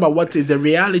 I'm talking about what is the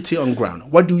reality on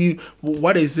ground. What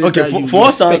is it? Okay,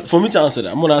 for me to answer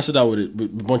that, I'm going to answer that with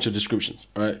a bunch of descriptions.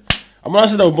 All right, I'm going to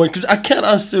answer that with a bunch, because I can't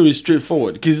answer it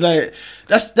straightforward, because like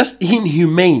that's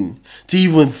inhumane to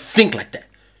even think like that.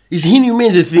 It's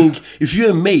inhumane to think if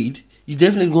you're a maid, you're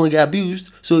definitely going to get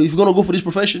abused. So if you're going to go for this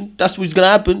profession, that's what's going to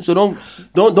happen. So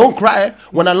don't cry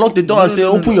when I lock the door and say,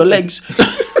 open your legs.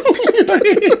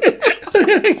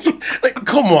 Like,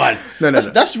 come on.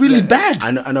 That's really bad.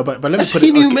 I know, but let me put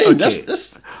it... Okay.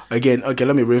 That's again, okay,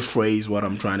 let me rephrase what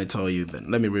I'm trying to tell you then.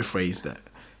 Let me rephrase that.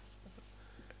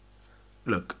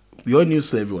 Look, we all knew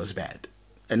slavery was bad.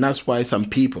 And that's why some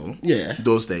people,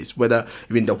 those days, whether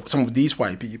even some of these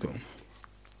white people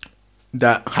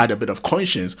that had a bit of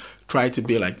conscience tried to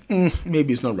be like,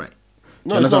 maybe it's not right.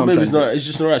 No, it's not. Maybe it's not. It's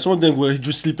just not right. Some of them were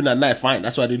just sleeping at night. Fine,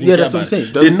 that's why they didn't care about it. Yeah, that's what I'm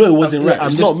saying. They know it wasn't right.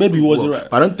 It's not. Maybe it wasn't right.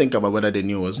 I don't think about whether they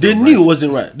knew it wasn't. They knew it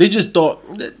wasn't right. They just thought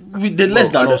they're less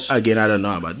than us. Again, I don't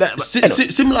know about that.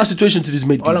 Similar situation to this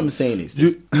maid. All I'm saying is,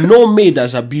 this. No maid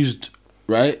that's abused,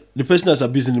 right? The person that's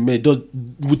abusing the maid will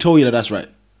tell you that that's right.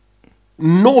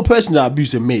 No person that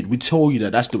abuses a maid will tell you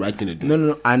that that's the right thing to do.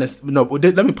 No.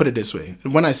 Let me put it this way.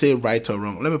 When I say right or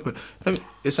wrong,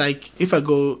 it's like if I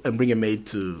go and bring a maid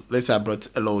to, let's say I brought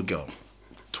a little girl,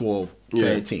 12,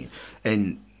 13,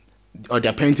 or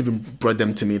their parents even brought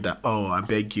them to me that, I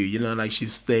beg you, like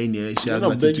she's staying here, she has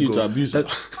nothing to go. To abuse her.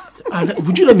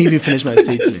 Would you let me even finish my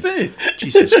statement?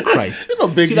 Jesus Christ.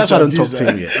 See, that's why I don't talk to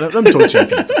you yet. Let me talk to you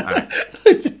people. All right.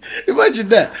 Imagine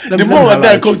that. The moment my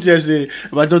dad comes here and say,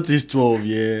 my daughter is 12,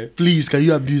 please, can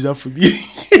you abuse her for me?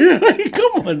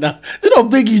 Come on now. They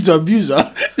don't beg you to abuse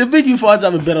her. They beg you for her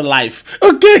to have a better life.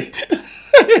 Okay?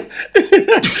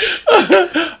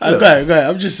 Go ahead.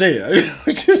 I'm just saying.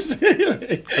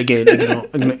 Again,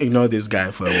 ignore this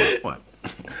guy for a while.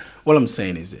 What I'm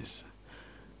saying is this.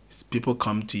 People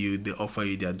come to you, they offer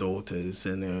you their daughters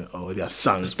or their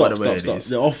sons, Stop.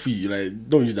 They offer you, like,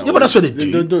 don't use that word. But that's what they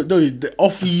do. They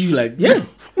offer you, like,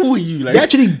 who are you? Like, they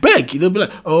actually beg. They'll be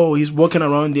like, he's walking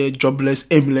around there, jobless,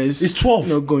 aimless. He's 12.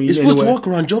 Not going he's anywhere. Supposed to walk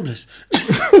around jobless. He's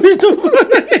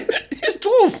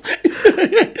 12.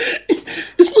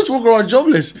 He's supposed to walk around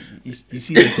jobless. You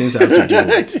see the things I have to deal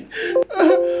with.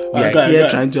 We are here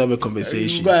trying to have a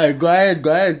conversation. Go ahead.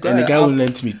 And the guy won't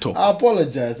let me talk. I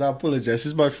apologize.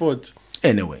 It's my fault.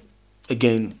 Anyway,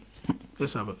 again,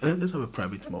 let's have a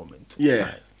private moment. Yeah.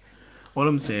 Right. All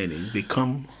I'm saying is they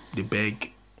come, they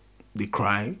beg, they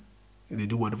cry, they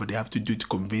do whatever they have to do to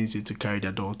convince you to carry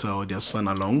their daughter or their son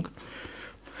along.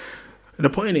 And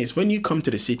the point is, when you come to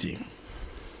the city,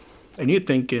 and you're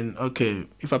thinking, okay,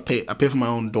 if I pay for my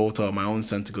own daughter or my own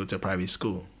son to go to a private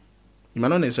school, you might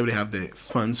not necessarily have the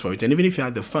funds for it. And even if you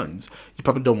have the funds, you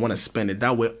probably don't want to spend it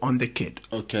that way on the kid.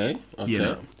 Okay.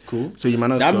 Cool. So you might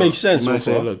not. That makes sense. You might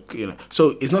say, look,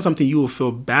 so it's not something you will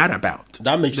feel bad about.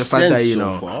 That makes sense. The fact that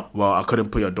so far. Well, I couldn't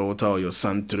put your daughter or your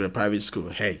son through a private school.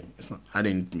 Hey, it's not. I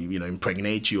didn't,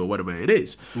 impregnate you or whatever it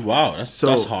is. Wow,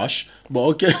 that's harsh. But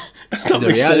okay, that's the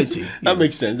reality. That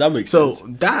makes sense. So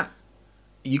that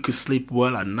you could sleep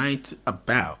well at night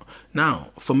about. Now,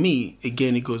 for me,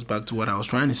 again, it goes back to what I was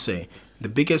trying to say. The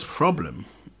biggest problem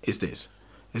is this.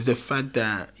 Is the fact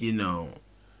that,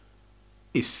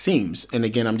 it seems, and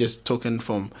again, I'm just talking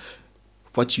from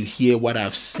what you hear, what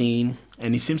I've seen,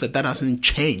 and it seems that hasn't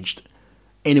changed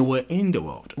anywhere in the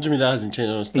world. What do you mean that hasn't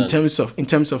changed? I understand. In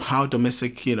terms of how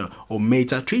domestic, or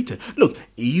maids are treated. Look,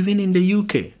 even in the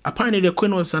UK, apparently the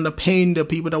Queen was underpaying the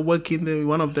people that work in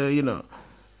one of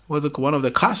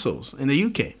the castles in the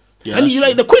UK. Yeah, and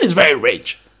the Queen is very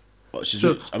rich. She's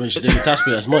taking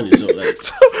taxpayers' money. So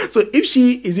if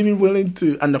she is even willing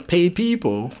to underpay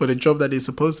people for the job that they're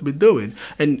supposed to be doing,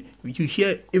 and you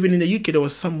hear even in the UK there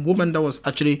was some woman that was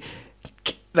actually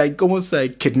almost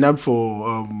like kidnapped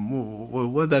for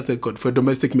for a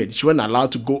domestic maid. She wasn't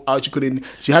allowed to go out.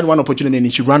 She had one opportunity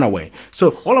and she ran away.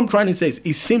 So all I'm trying to say is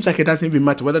it seems like it doesn't even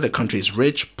matter whether the country is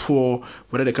rich, poor,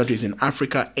 whether the country is in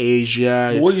Africa,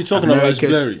 Asia. What are you talking about is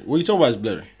blurry.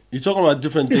 You're talking about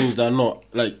different things that are not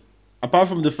apart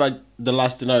from the fact the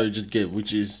last scenario you just gave,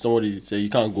 which is somebody say you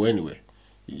can't go anywhere.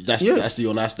 That's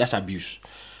abuse.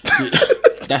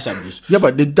 That's abuse. Yeah,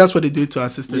 but that's what they do to our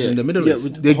sisters in the Middle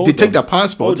East. They take their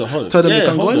passport, tell them they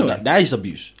can't go anywhere. That is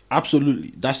abuse.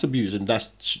 Absolutely, that's abuse, and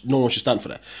no one should stand for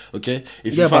that. Okay,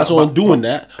 if you find someone doing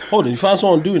that,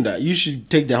 you should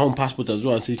take their home passport as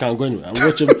well and say you can't go anywhere. And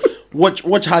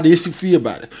watch how they feel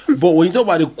about it. But when you talk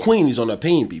about the Queen is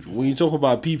underpaying people, when you talk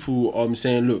about people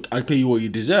saying, look, I pay you what you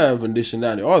deserve and this and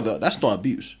that and the other, that's not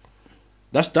abuse.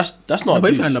 That's not abuse.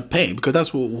 But if you're underpaying, because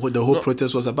that's what the whole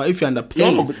protest was about. If you're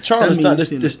underpaying, but try to understand.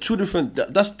 There's two different.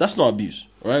 That's not abuse,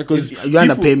 right? Because you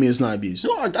underpay me is not abuse.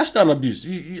 No, that's not abuse.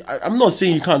 I'm not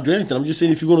saying you can't do anything. I'm just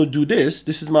saying if you're gonna do this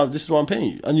is what I'm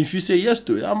paying you. And if you say yes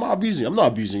to it, I'm not abusing you. I'm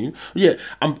not abusing you. Yeah,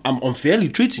 I'm unfairly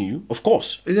treating you, of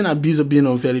course. Isn't abuse of being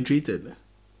unfairly treated?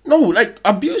 No,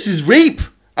 abuse is rape.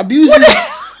 Abuse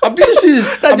is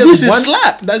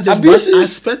slap. That's just abuse one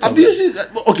aspect. Abuse is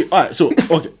okay. All right. So if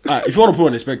you want to put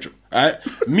on the spectrum, all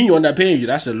right, me underpaying you,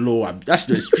 that's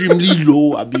the extremely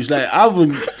low abuse. I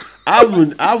haven't I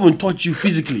haven't touched you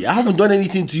physically. I haven't done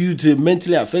anything to you to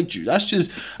mentally affect you. I'm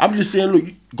just saying, look,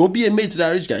 go be a maid to that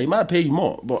rich guy. He might pay you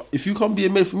more, but if you come be a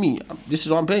maid for me, this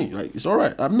is what I'm paying you. Like, it's all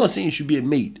right. I'm not saying you should be a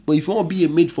maid, but if you want to be a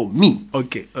maid for me,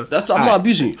 okay, I'm not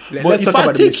abusing you. But if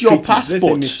I take your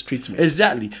passport,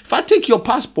 exactly, if I take your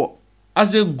passport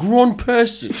as a grown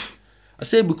person, I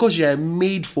say because you are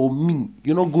made for me,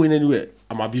 you're not going anywhere.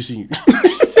 I'm abusing you.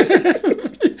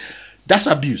 That's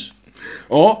abuse.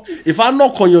 Or if I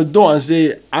knock on your door and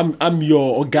say I'm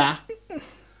your oga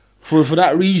for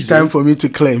that reason, time for me to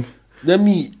claim.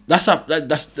 That's not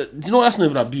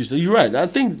even abuse. You're right. I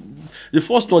think the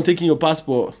first one, taking your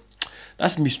passport,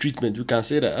 that's mistreatment. We can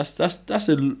say that. That's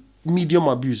a medium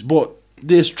abuse. But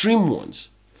the extreme ones,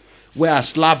 where I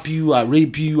slap you, I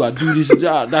rape you, I do this,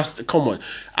 that's come on.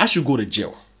 I should go to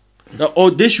jail.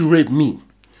 Or they should rape me.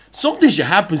 Something should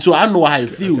happen so I know how it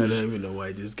feels. I don't even know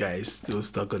why this guy is still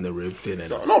stuck on the rape thing.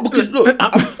 No, because look,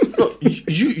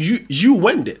 you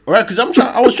went there, all right? Because I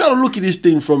was trying to look at this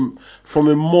thing from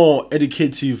a more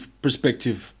educative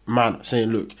perspective manner, saying,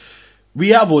 look,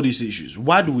 we have all these issues.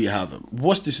 Why do we have them?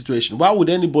 What's the situation? Why would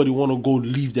anybody want to go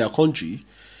leave their country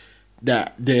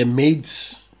that their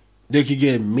mates? They could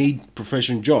get a maid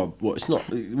profession job. Well, it's not.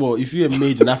 Well, if you're a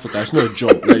maid in Africa, it's not a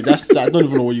job. Like I don't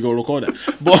even know what you're gonna call that.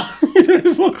 But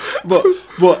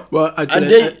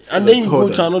actually, and then you go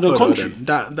to another country.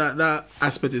 That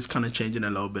aspect is kind of changing a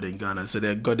little bit in Ghana. So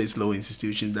they've got this low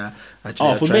institution that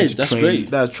actually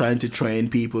that's trying to train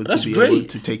people to be able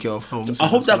to take care of homes. I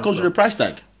hope that comes with a price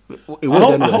tag.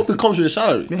 I hope it comes with a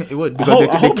salary. Yeah, it would. Because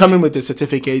they come in with the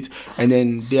certificate, and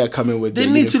then they are coming with. They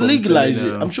need to legalize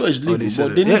it. I'm sure it's legal,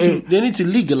 but they need to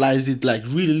legalize it, like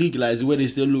really legalize it, where they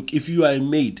say, look, if you are a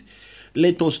maid,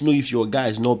 let us know if your guy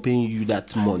is not paying you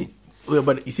that money. Well,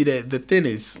 but you see, the thing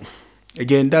is,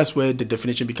 again, that's where the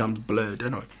definition becomes blurred.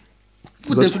 Anyway.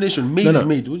 What definition? Maid is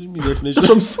maid. What do you mean definition? That's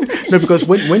what I'm saying. No, because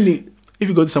if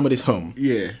you go to somebody's home,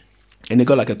 yeah. And they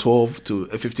got like a 12 to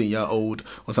a 15-year-old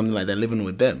or something like that living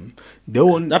with them. They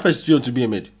won't. That person still to be a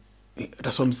maid.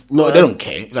 That's what I'm. No, they don't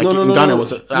care. Like in Ghana,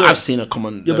 I've seen a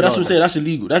common. Yeah, but that's what I'm saying. That's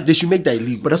illegal. They should make that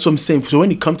illegal. But that's what I'm saying. So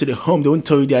when you come to the home, they won't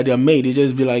tell you that they're maid. They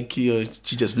just be like, she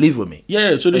just live with me.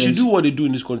 Yeah. So they should do what they do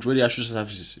in this country. They are social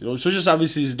services. Social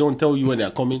services don't tell you when they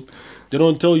are coming. They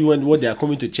don't tell you what they are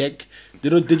coming to check. They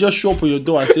don't. They just show up on your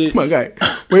door and say, "My guy,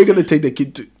 where are you gonna take the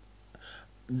kid to?"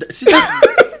 See,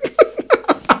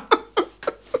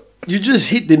 you just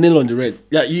hit the nail on the head.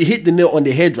 Yeah, you hit the nail on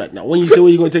the head right now. When you say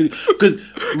where you're going to take it. Because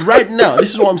right now,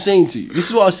 this is what I'm saying to you. This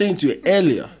is what I was saying to you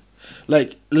earlier.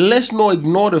 Like, let's not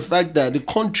ignore the fact that the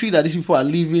country that these people are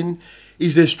living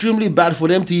is extremely bad for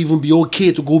them to even be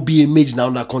okay to go be a maid now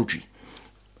in that country.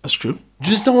 That's true. Do you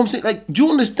understand what I'm saying? Like, do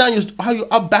you understand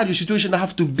how bad your situation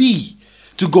have to be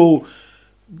to go,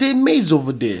 there are maids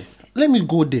over there. Let me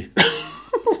go there. Do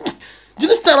you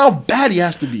understand how bad it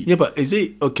has to be? Yeah, but is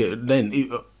it, okay, then...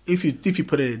 If you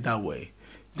put it that way,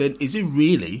 then is it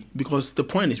really? Because the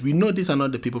point is, we know these are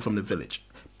not the people from the village.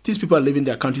 These people are living in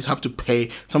their countries, have to pay,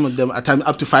 some of them at times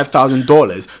up to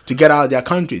 $5,000 to get out of their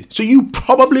countries. So you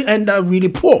probably end up really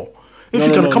poor. If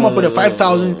you can come up with a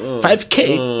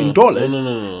 $5K in dollars,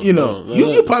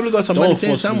 you probably got some money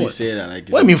saved somewhere. Say that like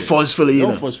what do you mean forcefully?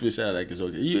 Don't forcefully say that like it's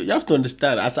okay. You have to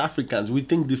understand, as Africans, we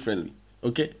think differently.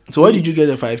 Okay. So where did you get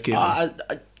the 5K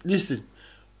from? Listen,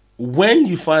 when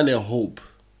you find a hope,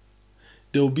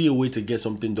 there will be a way to get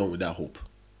something done with that hope.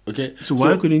 Okay? So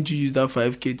why couldn't you use that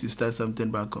 5K to start something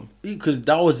back home? Because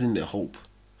that wasn't the hope.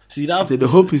 See, so the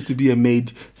hope is to be a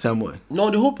maid somewhere. No,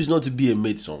 the hope is not to be a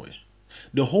maid somewhere.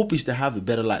 The hope is to have a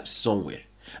better life somewhere.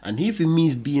 And if it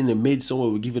means being a maid somewhere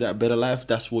will give you that better life,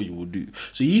 that's what you will do.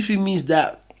 So if it means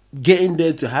that getting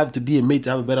there to be a maid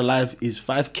to have a better life is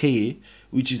 5K,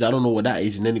 which is, I don't know what that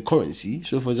is in any currency.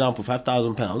 So, for example,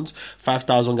 £5,000,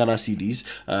 5,000 Ghana cedis.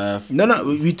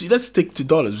 Let's stick to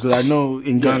dollars, because I know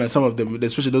in Ghana, some of them,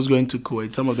 especially those going to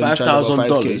Kuwait, some of them charge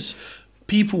about $5,000.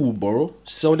 People will borrow,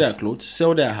 sell their clothes,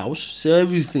 sell their house, sell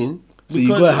everything. So you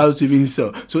got a house to even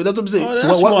sell. So that's what I'm saying. Oh,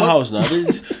 that's small house now.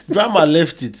 Grandma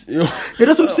left it. Yeah,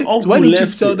 that's what I'm saying. So why didn't you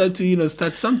sell that to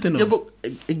start something? Yeah, but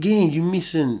again, you're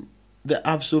missing the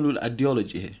absolute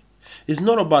ideology here. It's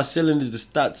not about selling it to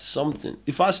start something.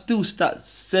 If I still start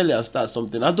selling and start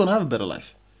something, I don't have a better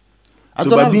life.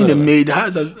 So by being a maid,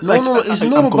 it's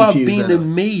not about being a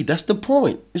maid. That's the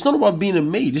point. It's not about being a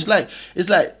maid. It's like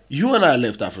you and I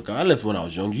left Africa. I left when I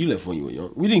was young. You left when you were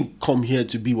young. We didn't come here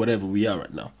to be whatever we are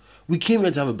right now. We came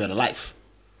here to have a better life.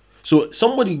 So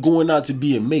somebody going out to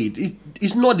be a maid,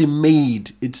 it's not the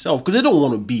maid itself, because they don't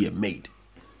want to be a maid.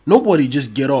 Nobody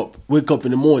just wake up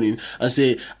in the morning and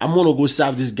say, I'm going to go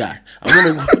serve this guy.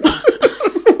 I'm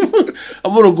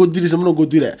I'm gonna go do this, I'm gonna go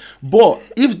do that. But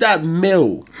if that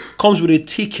male comes with a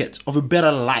ticket of a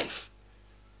better life,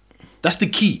 that's the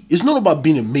key. It's not about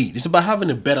being a maid. It's about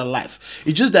having a better life.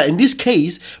 It's just that in this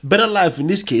case, better life in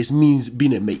this case means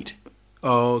being a maid.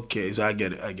 Okay, so I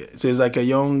get it. So it's like a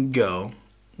young girl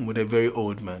with a very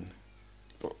old man.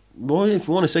 Boy, if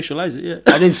you want to sexualize it, yeah.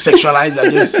 I didn't sexualize it. I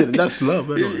just said that's love.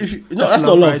 No, that's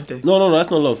not love. Right, no,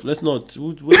 that's not love. Let's not.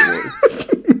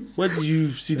 Where do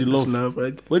you see the love? That's love,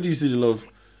 right? Where do you see the love?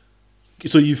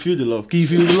 So you feel the love. Can you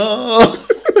feel the love?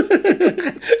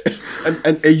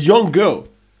 and a young girl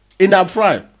in her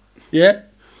prime, yeah.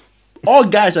 All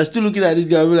guys are still looking at this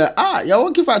girl and be like, you're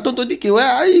working for Tonto Dike. Where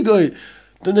are you going?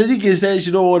 Tonto Dike says she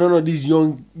don't want none of these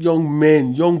young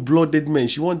men, young blooded men.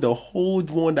 She wants the old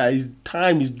one that his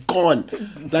time is gone,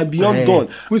 like beyond gone.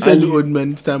 Who said the old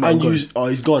man's time is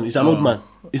gone? It's gone. It's an old man.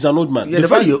 It's an old man. Yeah, the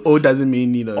fact you're old doesn't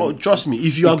mean, you know. Oh, trust me.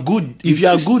 If you are good,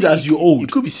 as you're old, you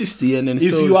could be 60 and then. If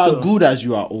you are good as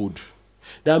you are old,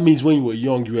 that means when you were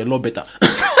young, you were a lot better.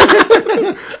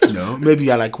 No, maybe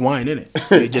you're like wine, innit?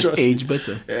 You just age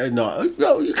better. No,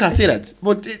 you can't say that.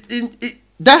 But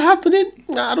that happening,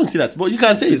 I don't see that. But you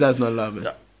can't say it. That's not love.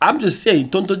 I'm just saying,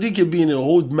 Tonto Dike being an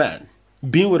old man,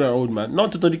 being with an old man,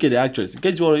 not Tonto Dike the actress. In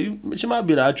case you want to, she might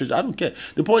be the actress. I don't care.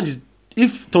 The point is,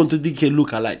 if Tonto Dike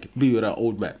look alike, be with an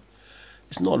old man,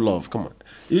 it's not love. Come on,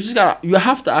 you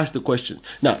have to ask the question.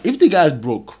 Now, if the guy's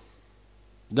broke,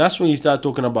 that's when you start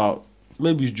talking about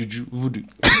maybe it's juju, voodoo.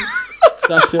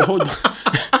 That's saying, hold on.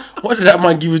 What did that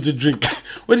man give you to drink?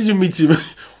 Where did you meet him?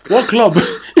 What club?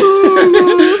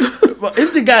 But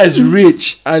if the guy is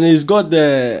rich and he's got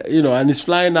the, and he's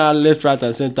flying out left, right,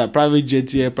 and center, private jet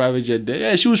here, private jet there,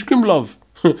 yeah, she will scream love.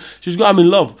 She's going, I'm in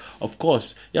love. Of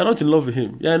course. You're not in love with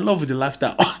him. You're in love with the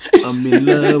lifestyle. I'm in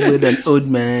love with an old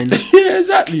man. Yeah,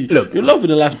 exactly. Look, you're in love with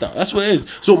the lifestyle. That's what it is.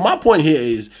 So my point here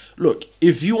is, look,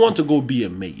 if you want to go be a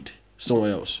maid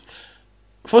somewhere else,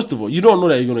 first of all, you don't know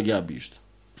that you're going to get abused.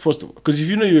 First of all, because if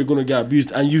you know you're going to get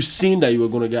abused and you've seen that you were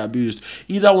going to get abused,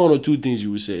 either one or two things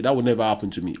you will say, that would never happen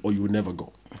to me, or you would never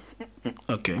go.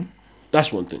 Okay.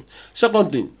 That's one thing.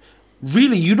 Second thing,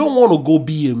 really, you don't want to go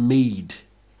be a maid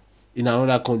in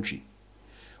another country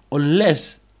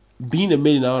unless being a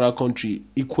maid in another country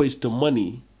equates to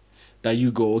money that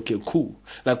you go, okay, cool.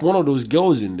 Like one of those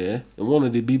girls in there, and one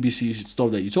of the BBC stuff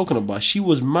that you're talking about, she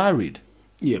was married.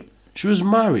 Yeah. She was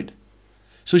married.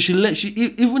 So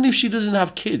even if she doesn't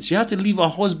have kids, she had to leave her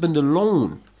husband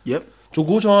alone. Yep. To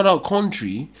go to another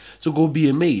country to go be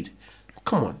a maid.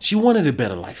 Come on, she wanted a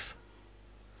better life.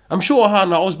 I'm sure her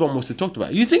and her husband must have talked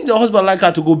about it. You think the husband like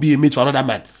her to go be a maid for another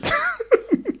man?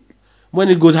 When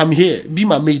he goes, I'm here, be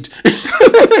my maid.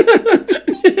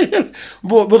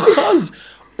 But because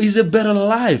it's a better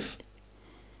life.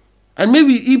 And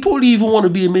maybe he probably even want to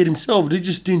be a maid himself. They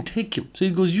just didn't take him. So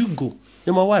he goes, you go.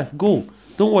 You're my wife, go.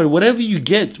 Don't worry, whatever you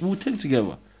get, we'll take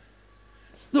together.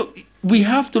 Look, we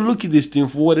have to look at this thing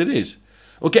for what it is.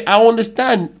 Okay, I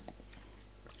understand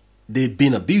they've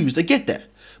been abused. I get that.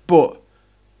 But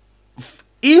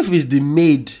if it's the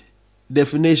maid,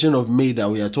 definition of maid that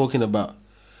we are talking about,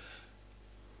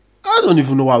 I don't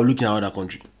even know why we're looking at other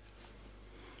country.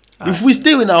 If we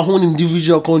stay in our own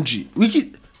individual country,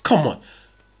 come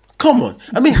on.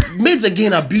 I mean, maids are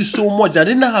getting abused so much that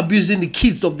they're not abusing the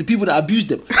kids of the people that abuse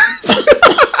them.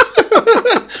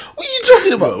 What are you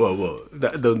talking about? Whoa.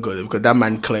 Don't go there, because that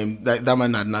man claimed that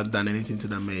man had not done anything to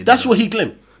that maid. That's what he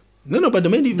claimed. No, but the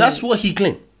maid even... That's what he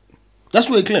claimed.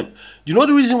 You know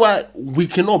the reason why we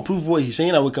cannot prove what he's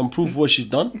saying and we can prove what she's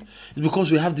done? Is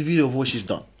because we have the video of what she's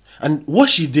done. And what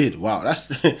she did, wow,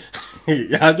 that's...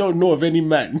 I don't know of any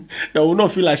man that will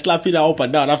not feel like slapping her up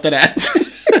and down after that.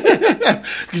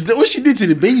 Because what she did to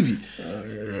the baby.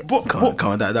 Come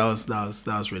on, that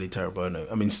was really terrible.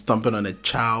 I mean, stomping on a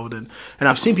child, and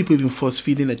I've seen people even force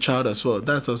feeding a child as well.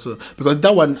 That's also because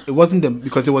that one, it wasn't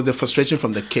because it was the frustration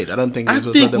from the kid. I don't think. I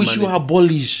think we should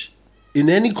abolish in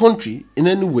any country, in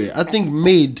any way. I think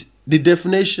maid, the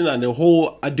definition and the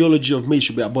whole ideology of maid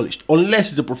should be abolished,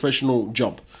 unless it's a professional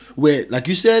job. Where, like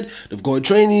you said, they've got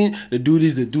training, they do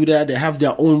this, they do that, they have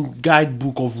their own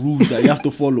guidebook of rules that you have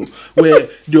to follow. Where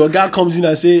the guy comes in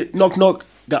and say, knock, knock,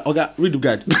 read the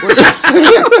guide.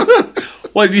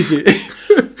 What did he say?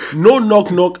 No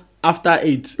knock, knock after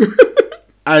 8.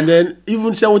 And then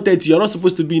even 7:30, you're not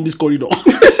supposed to be in this corridor.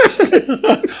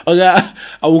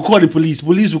 I will call the police.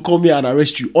 Police will come here and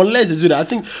arrest you. Unless they do that. I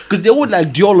think, because the whole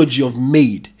ideology of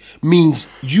maid means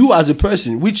you as a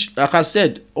person, which, like I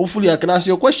said, hopefully I can answer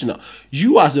your question now.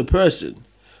 You as a person,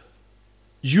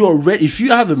 you're ready. If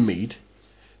you have a maid,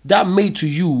 that maid to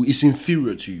you is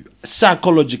inferior to you,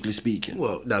 psychologically speaking.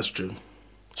 Well, that's true.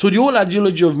 So the whole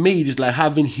ideology of maid is like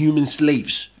having human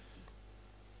slaves.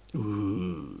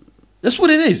 Ooh. That's what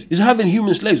it is. It's having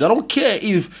human slaves. I don't care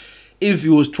if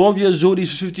you was 12 years old,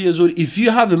 if 50 years old. If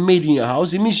you have a maid in your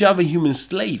house, it means you have a human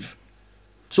slave.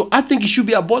 So I think it should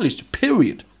be abolished,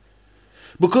 period.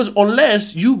 Because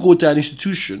unless you go to an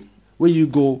institution where you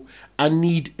go, I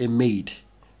need a maid.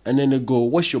 And then they go,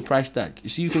 what's your price tag? You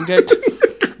see, you can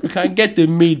get the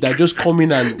maid that just come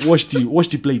in and wash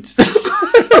the plates.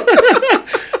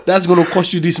 That's going to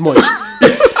cost you this much.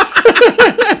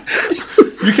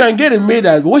 You can get a maid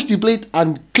that wash the plate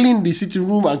and clean the sitting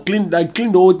room and clean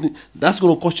the whole thing. That's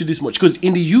going to cost you this much. Because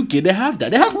in the UK, they have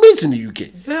that. They have maids in the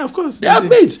UK. Yeah, of course. They have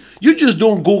maids. You just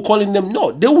don't go calling them.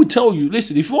 No, they will tell you,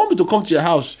 listen, if you want me to come to your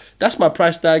house, that's my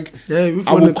price tag. Yeah,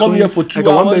 I will come here for 2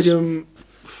 hours. One bedroom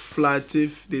flat,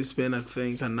 if they spend, I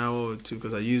think, an hour or two,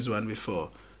 because I used one before.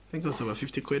 I think it was about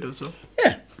 50 quid or so.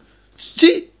 Yeah.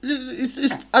 See,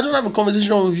 I don't have a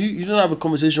conversation with you. You don't have a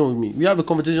conversation with me. We have a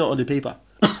conversation on the paper.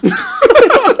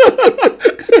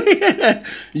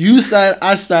 You sign,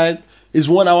 I sign. It's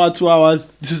 1 hour, 2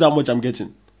 hours. This is how much I'm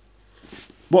getting.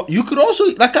 But you could also,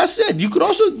 like I said, you could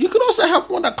also have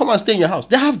one that come and stay in your house.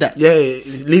 They have that. Yeah,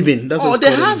 living. That's what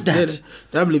they have that. Yeah,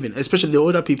 they have living. Especially the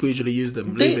older people usually use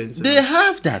them. They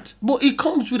have that, but it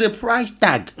comes with a price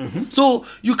tag. Mm-hmm. So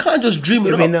you can't just dream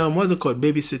it up. What's it called?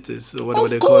 Babysitters or whatever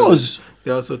they call it.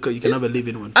 They also you can have a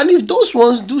living one. And if those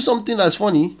ones do something that's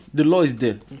funny, the law is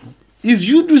there. Mm-hmm. If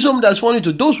you do something that's funny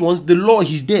to those ones, the law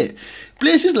is there.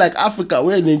 Places like Africa,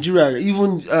 where Nigeria,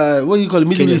 even what you call it,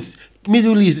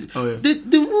 Middle East. Oh, yeah.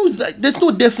 The rules, like, there's no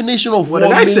definition of what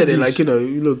I said it, like,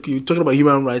 look, you're talking about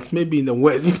human rights, maybe in the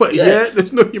West, but yeah,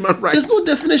 there's no human rights. There's no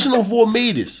definition of what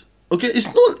made this. Okay, it's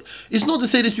not to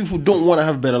say these people don't want to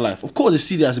have a better life. Of course, they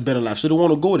see it as a better life, so they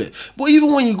want to go there. But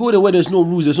even when you go there where there's no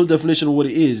rules, there's no definition of what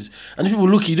it is, and people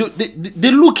look at you,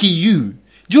 they look at you.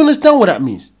 Do you understand what that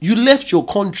means? You left your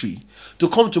country to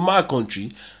come to my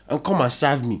country and come and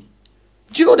serve me.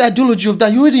 Do you know the ideology of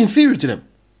that? You're already inferior to them.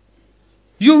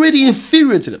 You're already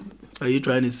inferior to them. Are you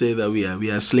trying to say that we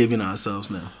are slaving ourselves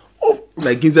now? Oh,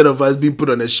 like instead of us being put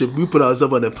on a ship, we put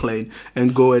ourselves on a plane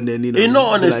and go and then in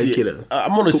all honesty, like,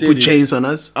 I'm gonna say put chains on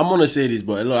us. I'm gonna say this,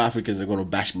 but a lot of Africans are gonna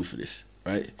bash me for this,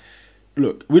 right?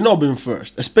 Look, we're not being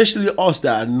first, especially us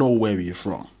that know where we're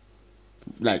from.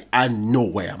 Like, I know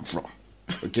where I'm from.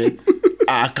 Okay.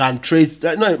 I can trace.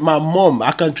 No, my mom.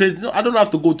 I can trace. No, I don't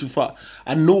have to go too far.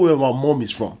 I know where my mom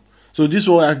is from. So this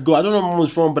way I go. I don't know where my mom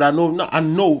is from, but I know. No, I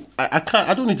know. I can't.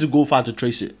 I don't need to go far to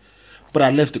trace it. But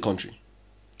I left the country.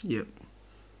 Yep.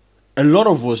 A lot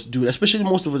of us do, especially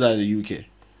most of us that are in the UK,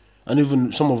 and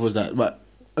even some of us that. But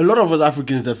a lot of us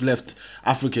Africans have left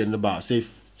Africa in about, say,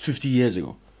 50 years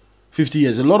ago. 50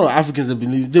 years. A lot of Africans have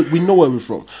been we know where we're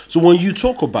from. So when you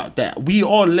talk about that, we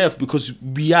all left because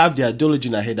we have the ideology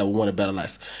in our head that we want a better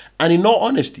life. And in all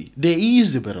honesty, there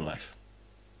is a better life.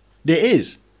 There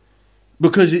is.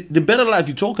 Because the better life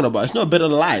you're talking about, it's not a better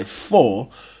life for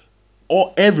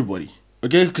everybody.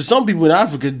 Okay? Because some people in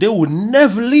Africa, they would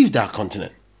never leave that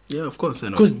continent. Yeah, of course.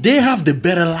 Because they have the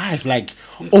better life, like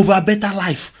over a better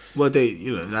life. Well, there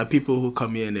are people who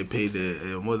come here and they pay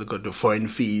the foreign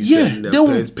fees. Yeah, and their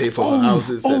parents pay for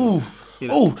houses.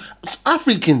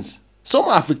 Africans, some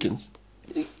Africans,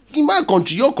 in my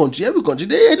country, your country, every country,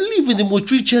 they live in the most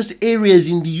richest areas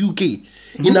in the UK,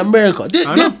 in America.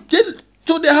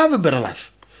 So they have a better life.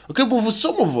 Okay, but for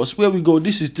some of us, where we go,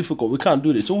 this is difficult, we can't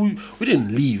do this. So we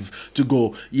didn't leave to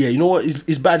go, yeah, you know what,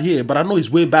 it's bad here, but I know it's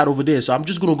way bad over there, so I'm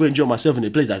just going to go enjoy myself in a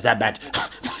place that's that bad.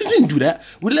 We didn't do that.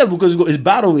 We left because it's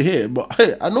bad over here, but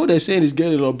hey, I know they're saying it's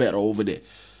getting a little better over there.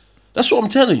 That's what I'm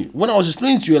telling you. When I was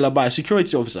explaining to you about a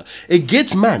security officer, a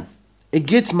gates man,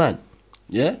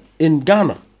 yeah, in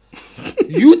Ghana,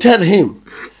 you tell him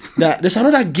that there's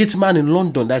another gate man in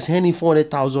London that's earning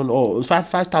 400,000 or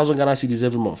 5,000 Ghana cedis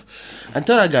every month. And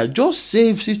tell that guy, just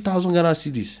save 6,000 Ghana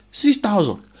cedis.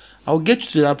 6,000. I'll get you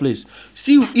to that place.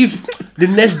 See if the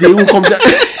next day will come down.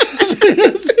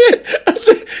 I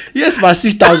say, yes, my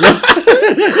 6,000.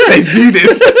 Let's do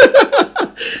this.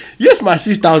 Yes, my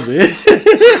 6,000.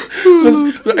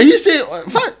 And you say,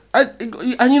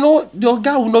 and you know, your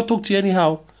guy will not talk to you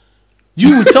anyhow.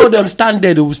 You will tell them stand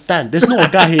there, they will stand. There's no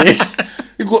guy here.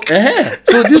 You go,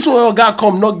 So this way your guy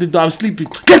come knock the door, I'm sleeping.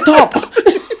 Get up!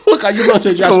 Look at you, not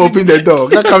say come open the door.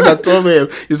 That comes at 12 a.m.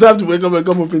 You still have to wake up and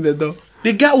come open the door.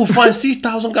 The guy will find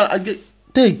 6,000 Ghana.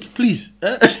 Take, please.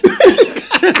 And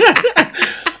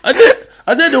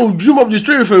then they will dream up the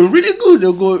story for him. Really good.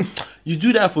 They'll go, you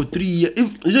do that for 3 years. You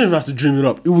don't even have to dream it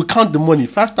up. It will count the money.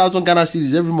 5,000 Ghana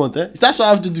cedis every month. That's what I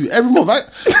have to do every month. Right?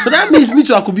 So that means me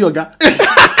too, I could be your guy.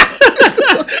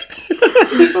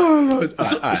 Oh Lord.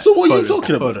 So what are you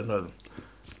talking about? Hold on.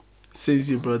 Since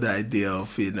you brought the idea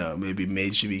of maybe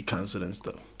maids should be cancelled and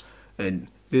stuff, and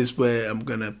this is where I'm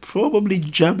gonna probably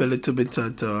jab a little bit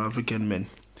at African men.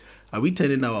 Are we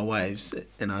turning our wives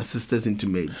and our sisters into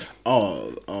maids?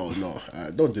 Oh no!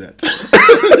 Don't do that.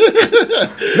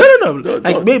 No.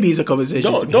 Like maybe it's a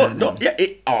conversation. Don't. Yeah,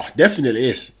 definitely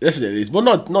is, but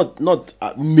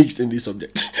not mixed in this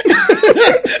subject.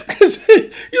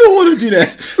 You don't want to do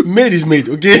that. Maid is maid,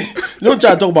 okay? Don't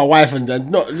try to talk about wife and that.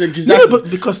 No, but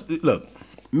because look.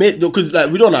 Because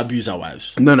we don't abuse our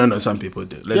wives. No. Some people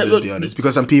do. Let's just be honest.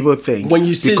 Because some people think when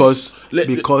you say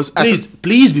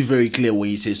please be very clear when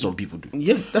you say some people do.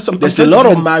 Yeah, that's some. There's a lot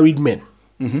of married men.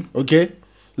 Mm-hmm. Okay,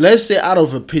 let's say out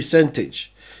of a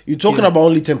percentage, you're talking about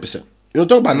only 10%. You're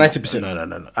talking about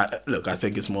 90%. No. I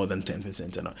think it's more than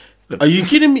 10%. Are you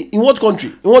kidding me? In what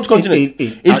country? In what continent?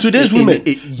 In today's women,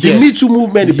 the Me Too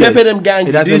movement, the Peppermint gang,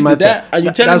 it doesn't matter. That, and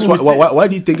you telling me why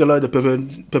do you think a lot of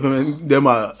the peppermint them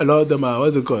are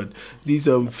what's it called? These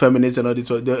feminists and all this.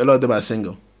 A lot of them are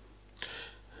single.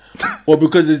 Or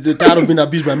because they're tired of being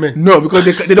abused by men? No, because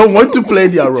they don't want to play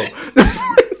their role.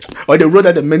 Or the role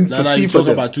that the men perceive for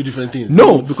them. About two different things.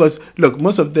 No, because look,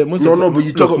 most of them. But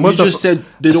you just said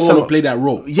they don't want to play that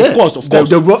role. Yeah, of course.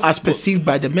 The role as perceived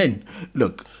by the men.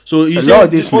 Look, so you say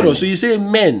so you say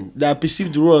men that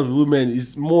perceive the role of women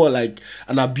is more like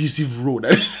an abusive role.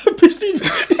 Perceived.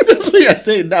 That's what you're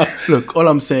saying now. Look, all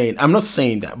I'm saying, I'm not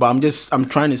saying that, but I'm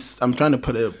trying to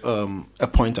put a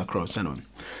point across.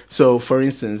 So, for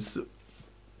instance,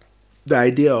 the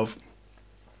idea of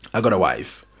I got a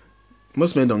wife.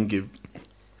 Most men don't give,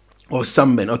 or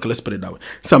some men. Okay, let's put it that way.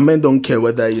 Some men don't care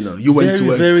whether you went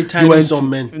to very tiny. Some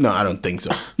men. No, I don't think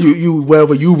so. You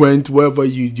wherever you went, wherever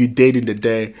you did in the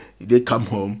day, they come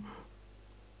home.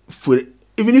 Food,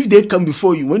 even if they come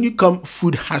before you, when you come,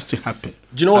 food has to happen.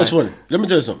 Do you know what's funny? Let me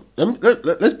tell you something.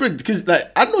 Let's break because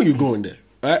I know you're going there,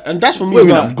 right? And that's for me.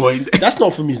 I'm going there. That's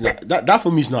not for me. That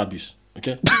for me is not abuse.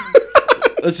 Okay.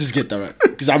 Let's just get that right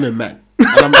because I'm a man,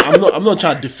 and I'm not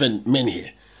trying to defend men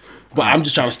here. But I'm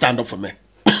just trying to stand up for men.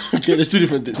 Okay, there's two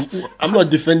different things. I'm not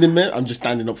defending men. I'm just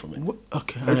standing up for men.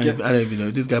 Okay. I don't even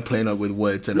know. This guy playing up with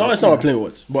words. No, it's not about playing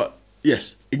words. But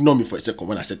yes, ignore me for a second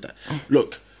when I said that.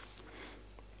 Look,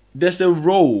 there's a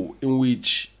role in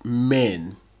which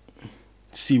men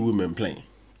see women playing.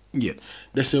 Yeah.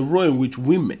 There's a role in which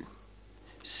women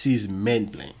sees men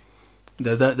playing.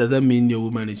 Does that mean your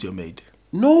woman is your maid?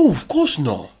 No, of course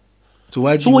not. So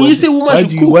why do you want her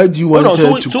to cook? Why do you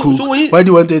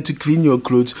want her to clean your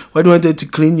clothes? Why do you want her to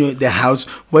clean the house?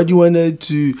 Why do you want her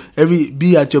to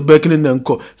be at your beck and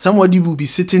call? Somebody will be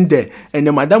sitting there, and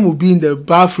the madam will be in the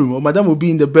bathroom, or madam will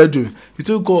be in the bedroom. You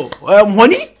still go,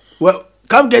 honey, well,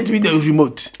 come get me the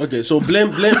remote. Okay, so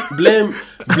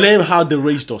blame how they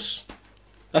raised us.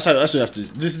 That's what you have to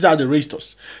do. This is how they raised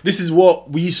us. This is what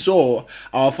we saw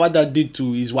our father did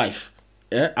to his wife,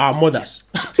 our mothers.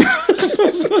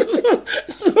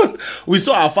 So we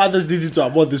saw our fathers did it to our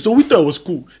mothers, so we thought it was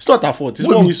cool. It's not our fault. It's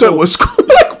what we saw. It was cool.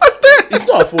 It's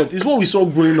not our fault. It's what we saw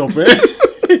growing up, eh?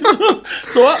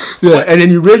 And then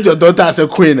you raise your daughter as a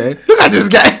queen, eh? Look at this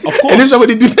guy. Of course. And then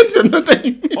somebody do that to your daughter.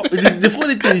 The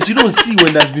funny thing is, you don't see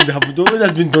when that's been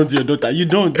done to your daughter. You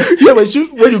don't. Yeah, but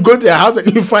when you go to your house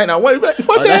and you find out what the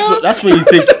hell? That's when you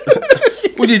think.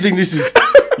 What do you think this is?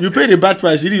 You paid a bad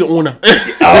price. You need the owner.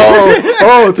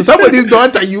 So somebody's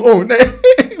daughter you own.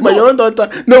 But your own daughter,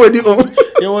 nobody owns.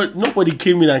 Nobody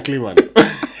came in and claimed her.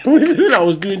 When I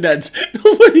was doing that,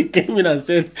 nobody came in and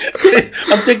said,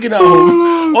 I'm taking her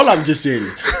home. All I'm just saying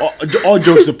is, all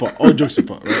jokes apart, right? All jokes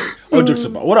apart.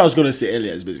 What I was going to say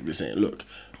earlier is basically saying, look,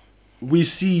 we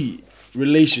see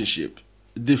relationship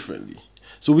differently.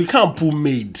 So we can't put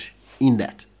maid in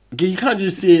that. Okay, you can't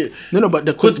just say no, but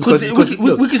we can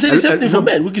say the same thing for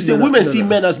men. We can say women see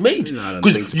men as maid.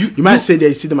 Because you might say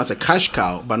they see them as a cash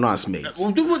cow, but not as maids.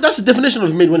 That's the definition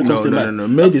of maid when it comes to a man. No,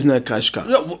 maid is not a cash cow.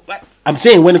 I'm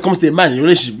saying when it comes to a man in a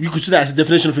relationship, you could see that as a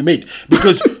definition of a maid.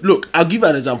 Because look, I'll give you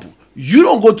an example. You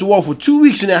don't go to work for 2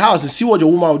 weeks in a house and see what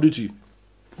your woman will do to you.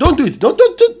 Don't do it. Don't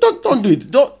do it.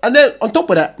 Don't. And then on top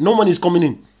of that, no money is coming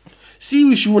in.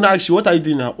 See if she won't ask you, what are you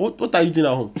doing now? What are you doing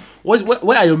at home?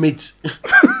 Where are your mates?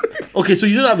 Okay, so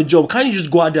you don't have a job. Can't you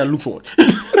just go out there and look for one?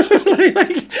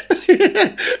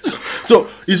 So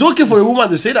it's okay for a woman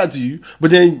to say that to you,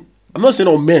 but then I'm not saying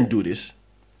all men do this.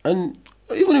 And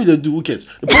even if they do, who cares?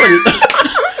 The point is,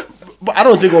 but I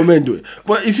don't think all men do it.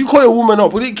 But if you call a woman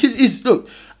up, look,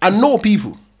 I know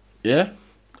people, yeah?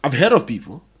 I've heard of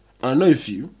people, and I know a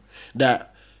few,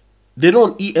 that they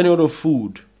don't eat any other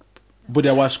food but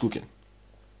their wife's cooking.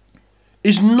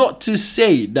 It's not to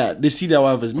say that they see their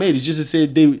wife as maid. It's just to say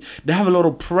they have a lot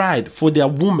of pride for their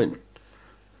woman.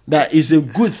 That is a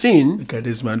good thing. Look at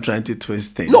this man trying to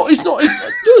twist things. No, it's not.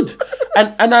 It's, dude.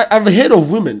 And I've heard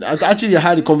of women. I actually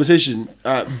had a conversation,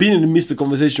 been in the midst of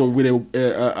conversation with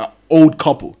a old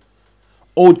couple.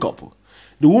 Old couple.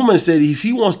 The woman said if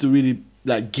he wants to really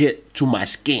like get to my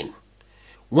skin,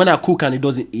 when I cook and he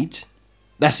doesn't eat,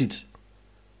 that's it.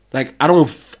 Like I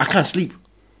can't sleep.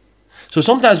 So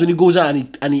sometimes when he goes out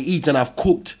and he eats and I've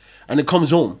cooked and he comes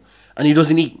home and he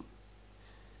doesn't eat,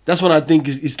 that's when I think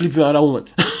he's sleeping with that woman.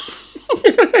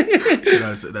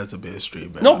 That's a bit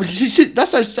extreme, man. No, but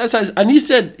that's and he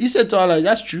said to her like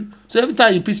that's true. So every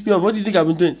time you piss me off, what do you think I've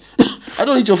been doing? I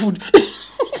don't eat your food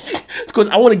because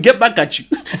I want to get back at you.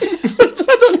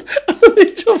 I don't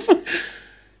eat your food.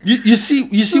 You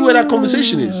see where that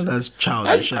conversation is. That's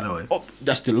childish, anyway.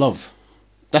 That's the love.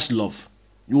 That's love.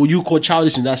 What you call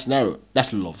childish in that scenario,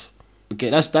 that's love. Okay,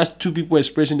 that's two people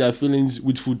expressing their feelings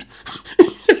with food.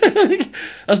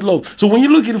 That's love. So when you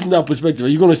look at it from that perspective, are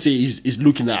you gonna say he's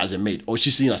looking at her as a maid, or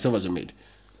she's seeing herself as a maid?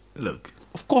 Look,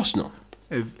 of course not.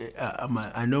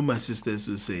 I know my sisters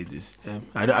will say this.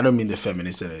 I don't mean the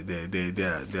feminists.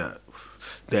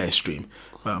 They're extreme.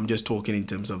 But I'm just talking in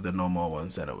terms of the normal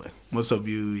ones anyway. Most of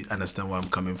you understand where I'm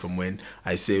coming from when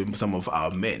I say some of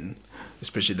our men,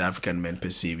 especially the African men,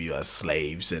 perceive you as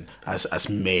slaves and as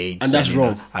maids. And that's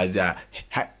wrong.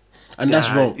 That's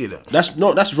wrong. You know.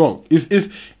 That's wrong.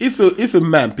 If a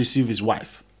man perceives his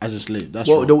wife as a slave, that's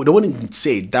wrong. They wouldn't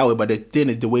say it that way, but the thing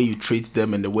is the way you treat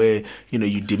them and the way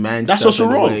you demand. That's stuff also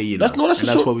wrong. Way, that's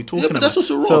what we're talking about. That's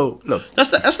also wrong. So look,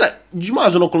 that's like you might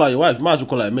as well not call her your wife. You might as well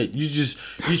call her a maid. She's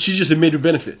just a maid with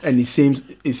benefit. And it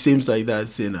seems like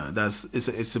that's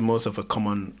it's almost a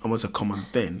common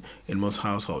thing in most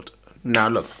households. Now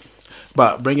look,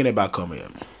 but bringing it back home here.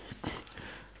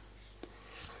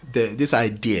 This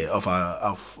idea of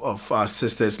our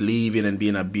sisters leaving and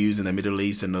being abused in the Middle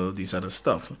East and all this other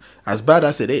stuff, as bad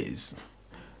as it is,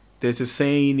 there's a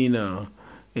saying in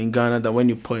Ghana that when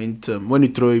you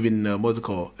throw even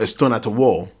a stone at a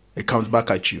wall, it comes back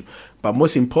at you. But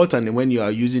most importantly, when you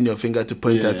are using your finger to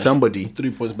point at somebody, 3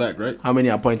 points back, right? How many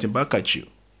are pointing back at you?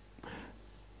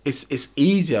 It's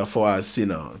easier for us,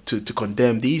 to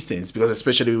condemn these things because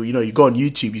especially you go on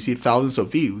YouTube, you see thousands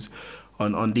of views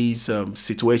on these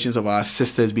situations of our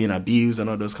sisters being abused and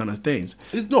all those kind of things.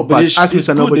 But as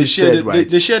Mr. Nobody said, right?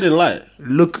 They shared in light.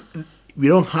 Look, we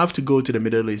don't have to go to the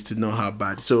Middle East to know how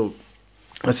bad. So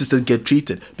our sisters get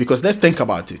treated because let's think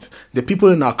about it. The people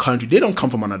in our country, they don't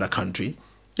come from another country.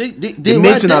 The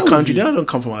mates in our country, they don't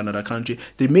come from another country.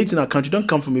 The mates in our country don't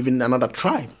come from even another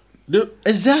tribe.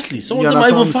 Exactly. Some of them are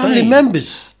even family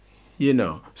members.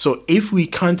 So if we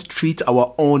can't treat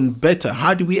our own better,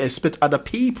 how do we expect other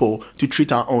people to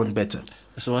treat our own better?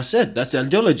 That's what I said. That's the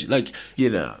ideology.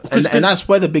 And that's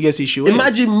where the biggest issue is.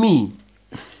 Imagine me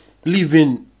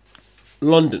leaving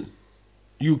London,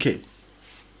 UK,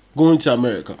 going to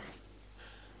America,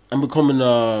 and becoming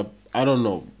I don't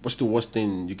know, what's the worst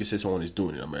thing you can say someone is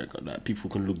doing in America that people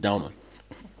can look down on?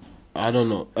 I don't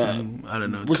know.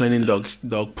 Cleaning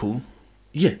dog poo.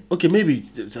 Yeah, okay, maybe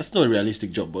that's not a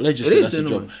realistic job, but let's just say that's a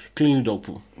job. Cleaning dog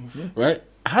poo, right?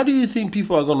 How do you think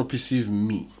people are going to perceive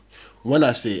me when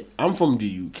I say I'm from the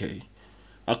UK,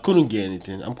 I couldn't get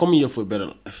anything, I'm coming here for a better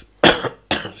life?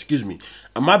 Excuse me.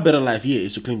 And my better life here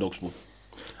is to clean dog's poo.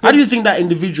 How do you think that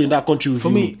individual in that country will For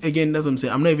me, again, that's what I'm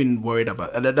saying. I'm not even worried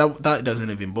about that doesn't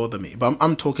even bother me. But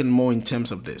I'm talking more in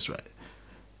terms of this, right?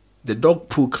 The dog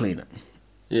poo cleaner.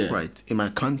 Yeah. Right, in my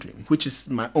country, which is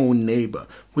my own neighbor,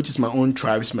 which is my own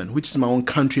tribesman, which is my own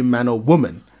countryman or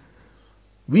woman.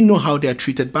 We know how they are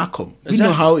treated back home. Exactly. We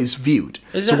know how it's viewed.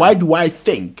 Exactly. So why do I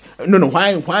think?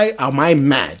 Why am I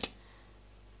mad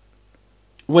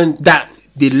when that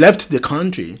they left the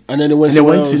country and then they went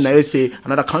to let's say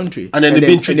another country and then they've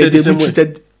been treated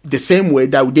the same way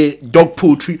that they dog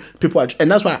poo treat people? And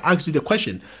that's why I asked you the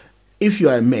question: if you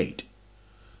are a maid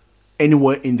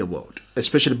anywhere in the world,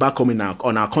 especially back home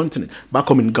on our continent, back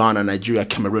home in Ghana, Nigeria,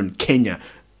 Cameroon, Kenya,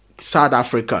 South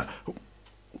Africa,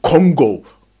 Congo,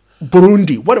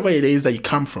 Burundi, whatever it is that you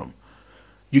come from,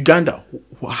 Uganda,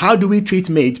 how do we treat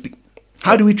maids?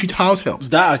 How do we treat house helps?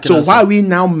 So why are we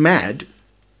now mad?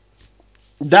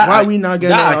 Why are we now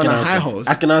getting on a high horse?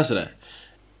 I can answer that.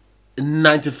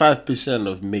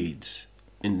 95% of maids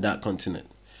in that continent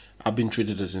have been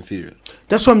treated as inferior.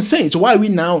 That's what I'm saying. So why are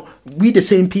we the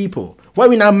same people? Why are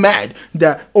we now mad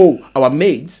that, our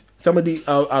maids,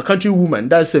 our country woman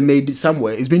that's a maid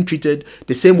somewhere is being treated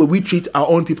the same way we treat our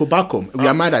own people back home? We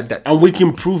are mad at that. And we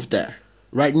can prove that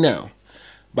right now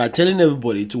by telling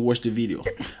everybody to watch the video.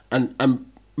 And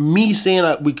me saying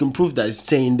that we can prove that is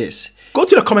saying this. Go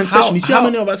to the comment section. You see how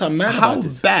many of us are mad about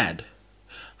it.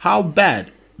 How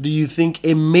bad do you think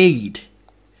a maid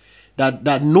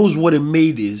that knows what a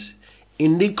maid is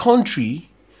in the country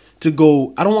to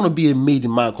go, I don't want to be a maid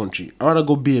in my country. I'd rather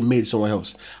go be a maid somewhere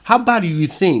else. How bad do you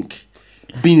think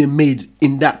being a maid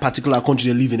in that particular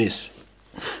country they're living is?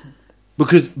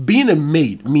 Because being a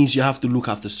maid means you have to look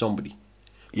after somebody.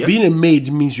 Yep. Being a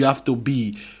maid means you have to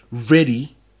be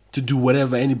ready to do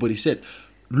whatever anybody said.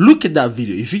 Look at that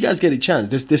video. If you guys get a chance,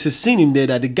 there's a scene in there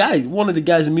that one of the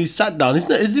guys in me sat down. It's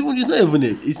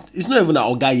not even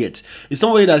our guy yet. It's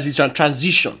somebody that's in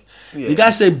transition. Yeah. The guy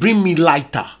said, "Bring me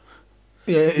lighter."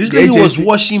 Yeah, this lady was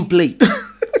washing plate.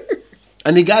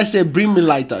 And the guy said, "Bring me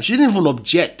lighter." She didn't even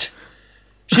object.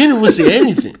 She didn't even say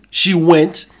anything. She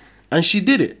went and she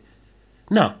did it.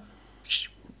 Now,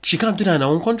 she can't do that in her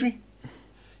own country.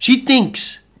 She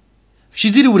thinks, she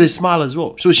did it with a smile as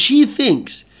well. So she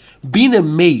thinks being a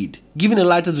maid, giving a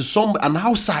lighter to an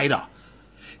outsider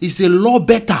is a lot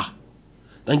better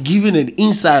than giving an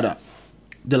insider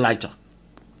the lighter.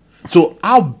 So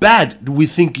how bad do we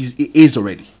think it is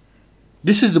already?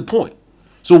 This is the point.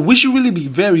 So we should really be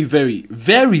very, very,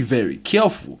 very, very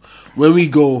careful when we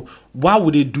go, why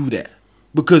would they do that?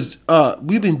 Because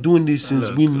we've been doing this since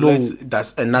we know.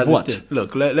 That's another thing.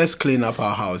 Look, let's clean up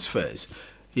our house first.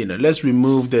 Let's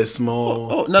remove the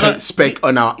small speck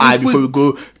on our eye before we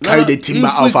go carry the timber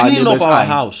off our neighbor's eye.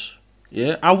 House,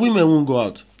 yeah, our women won't go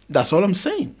out. That's all I'm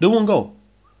saying. They won't go.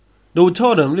 They will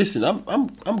tell them, listen,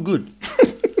 I'm good.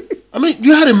 I mean,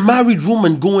 you had a married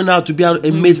woman going out to be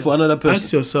a maid for another person.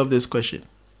 Ask yourself this question: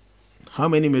 how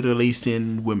many Middle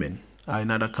Eastern women are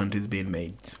in other countries being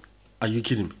maids? Are you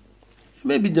kidding me?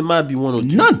 Maybe there might be one or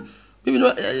two. None. Maybe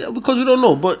not, because we don't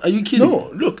know. But are you kidding? No.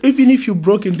 Look, even if you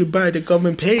broke in Dubai, the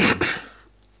government paid.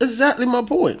 Exactly my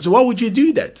point. So why would you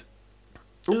do that?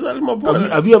 Exactly my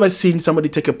point. Have you ever seen somebody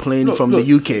take a plane from the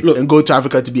UK and go to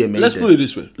Africa to be a maid? Let's put it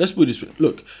this way.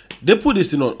 Look, they put this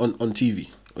thing on TV.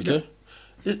 Okay,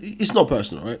 yeah. It's not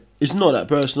personal, right? It's not that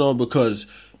personal because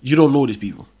you don't know these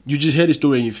people. You just hear the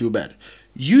story and you feel bad.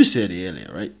 You said it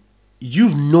earlier, right?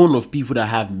 You've known of people that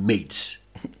have maids.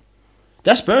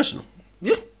 That's personal.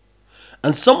 Yeah.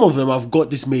 And some of them have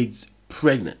got these maids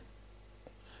pregnant.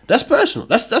 That's personal.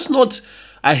 That's not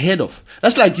ahead of.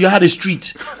 That's like you had a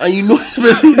street and you know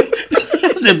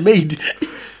that's a maid. Do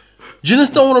you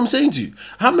understand what I'm saying to you?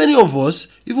 How many of us,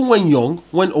 even when young,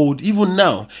 when old, even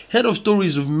now, heard of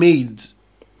stories of maids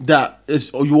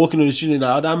you're walking on the street and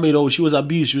that maid, she was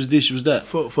abused, she was this, she was that.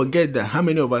 Forget that. How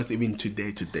many of us, even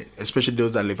today, especially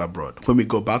those that live abroad, when we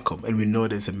go back home and we know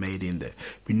there's a maid in there,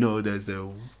 we know there's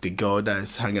the girl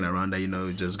that's hanging around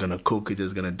that, just gonna cook,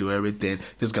 just gonna do everything,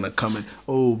 just gonna come in,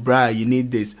 oh, brah, you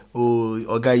need this,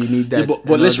 oh, guy, you need that. Yeah,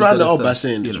 but let's round it up by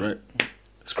saying this, right?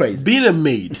 It's crazy. Being a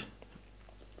maid,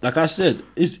 like I said,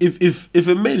 if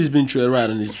a maid is being treated right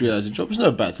and it's treated as a job, it's not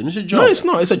a bad thing. It's a job. No, it's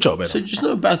not. It's a job. It's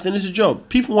not a bad thing. It's a job.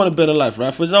 People want a better life,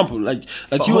 right? For example, like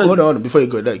you. Hold on, before you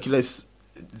go, let's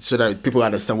so that people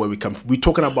understand where we come from. We're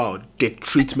talking about the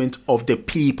treatment of the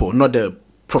people, not the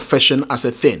profession as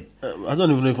a thing. I don't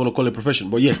even know if I want to call it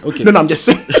profession, but yeah, okay. No, I'm just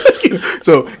saying.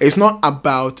 So it's not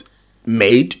about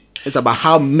maid. It's about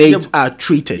how maids are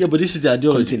treated. Yeah, but this is the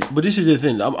ideology. Continue. But this is the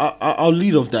thing. I'll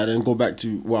lead off that and go back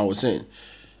to what I was saying.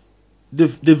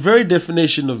 The very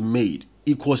definition of maid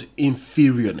equals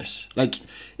inferiorness. Like,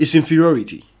 it's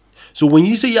inferiority. So when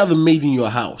you say you have a maid in your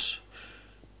house,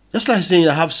 that's like saying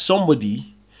I have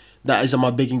somebody that is at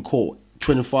my begging call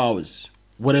 24 hours,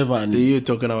 whatever I need. So you're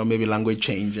talking about maybe language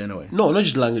change anyway? No, not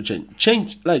just language change.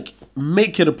 Change, like,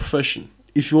 make it a profession,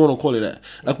 if you want to call it that.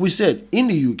 Like we said, in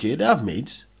the UK, they have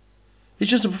maids. It's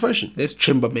just a profession. There's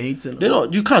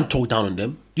chambermaids. You can't talk down on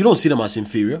them. You don't see them as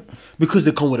inferior because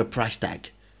they come with a price tag.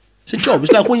 It's a job.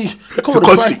 It's like when you come with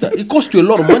a price tag, it costs you a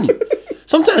lot of money.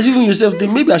 Sometimes even yourself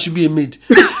think maybe I should be a maid.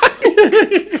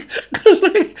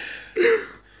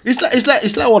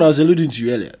 It's like what I was alluding to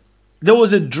you earlier. There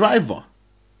was a driver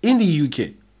in the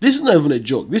UK. This is not even a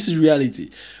joke. This is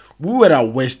reality. We were at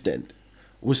West End.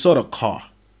 We saw the car.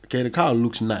 Okay, the car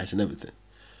looks nice and everything.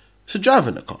 So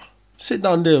driving the car. Sit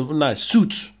down there with nice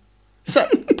suit.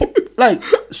 Like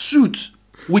suit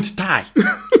with tie.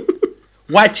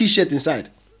 White t-shirt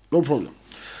inside. No problem.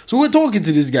 So we're talking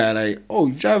to this guy like, oh,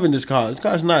 you're driving this car. This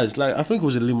car's nice. Like, I think it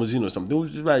was a limousine or something. It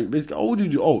was like, basically, oh, what do you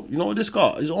do? Oh, you know, this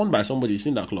car is owned by somebody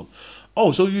in that club.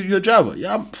 Oh, so you're a driver.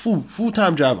 Yeah, I'm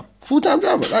full-time driver. Full-time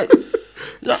driver. Like,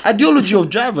 the ideology of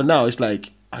driver now is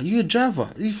like, are you a driver?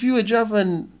 If you're a driver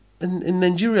in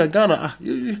Nigeria, Ghana,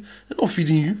 they're not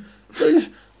feeding you.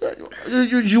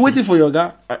 You're waiting for your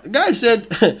guy. Guy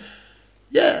said,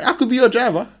 yeah, I could be your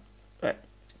driver.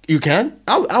 You can.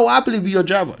 I'll happily be your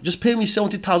driver. Just pay me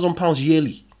 £70,000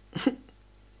 yearly.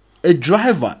 A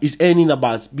driver is earning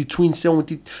about between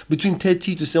 30 to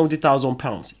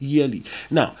 £70,000 yearly.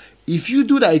 Now, if you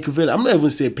do that equivalent, I'm not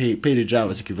even saying pay the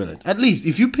driver's equivalent. At least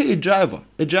if you pay a driver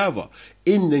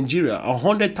in Nigeria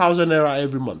 100,000 naira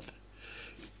every month,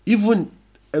 even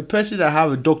a person that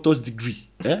have a doctor's degree,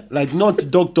 like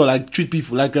not doctor, like treat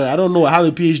people, like I don't know, have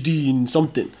a PhD in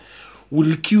something,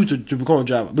 will queue to become a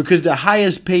driver because the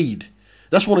highest paid.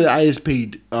 That's one of the highest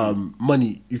paid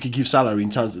money you could give salary in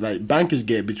terms of, like, bankers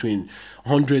get between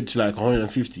 100 to like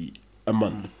 150 a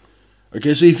month.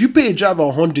 Okay, so if you pay a driver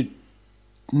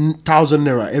 100,000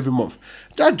 naira every month,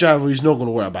 that driver is not going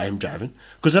to worry about him driving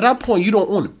because at that point you don't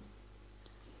own him.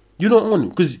 You don't own him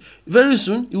because very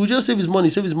soon he will just save his money,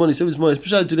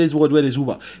 especially today's world where there's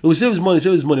Uber. He will save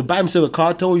his money, buy himself a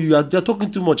car, tell you you're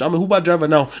talking too much. I'm a Uber driver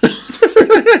now.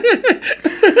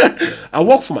 I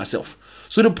work for myself.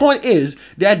 So the point is,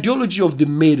 the ideology of the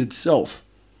maid itself,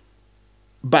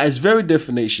 by its very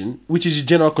definition, which is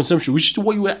general consumption, which is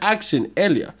what you were asking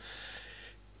earlier,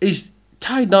 is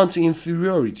tied down to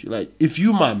inferiority. Like, if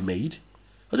you my maid,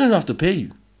 I don't have to pay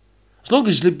you. As long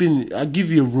as you're sleeping, I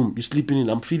give you a room, you're sleeping in,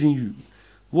 I'm feeding you.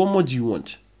 What more do you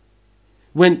want?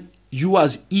 When you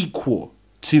as equal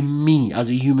to me as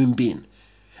a human being,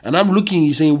 and I'm looking at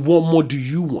you saying, what more do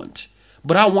you want?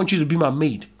 But I want you to be my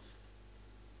maid.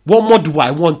 What more do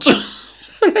I want?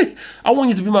 I want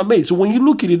you to be my maid. So when you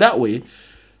look at it that way,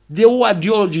 the whole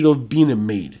ideology of being a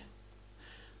maid,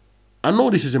 I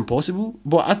know this is impossible,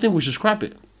 but I think we should scrap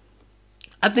it.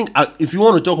 I think if you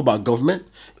want to talk about government,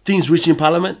 things reaching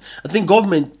parliament, I think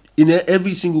government in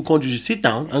every single country should sit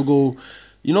down and go,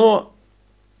 you know what?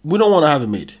 We don't want to have a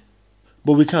maid,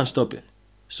 but we can't stop it.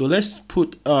 So let's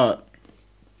put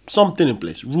something in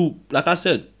place. Rule, like I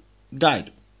said,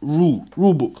 guide, rule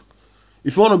book.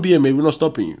 If you want to be a maid, we're not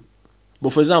stopping you.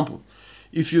 But for example,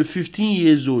 if you're 15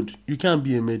 years old, you can't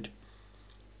be a maid.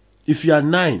 If you are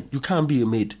 9, you can't be a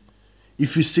maid.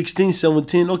 If you're 16,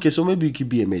 17, okay, so maybe you could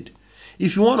be a maid.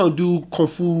 If you want to do kung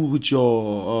fu with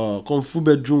your kung fu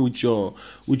bedroom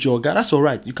with your guy, that's all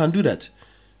right. You can do that.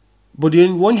 But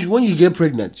then when you get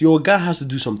pregnant, your guy has to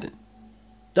do something.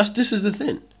 This is the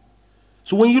thing.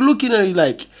 So when you're looking at it,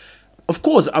 like, of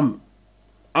course, I'm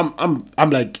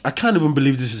like, I can't even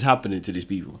believe this is happening to these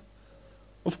people.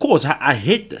 Of course, I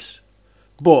hate this.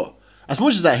 But as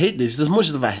much as I hate this, as much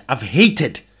as I've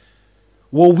hated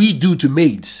what we do to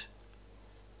maids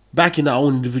back in our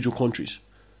own individual countries,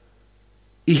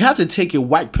 it had to take a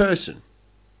white person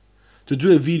to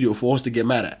do a video for us to get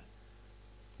mad at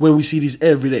when we see this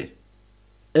every day.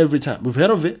 Every time. We've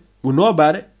heard of it. We know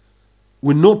about it.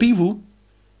 We know people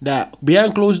that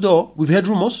behind closed door, we've heard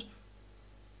rumors.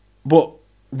 But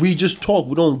we just talk,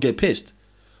 we don't get pissed.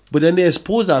 But then they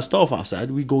expose our stuff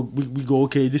outside. We go,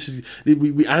 okay,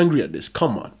 we angry at this.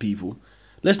 Come on, people.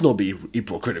 Let's not be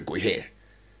hypocritical here.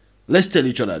 Let's tell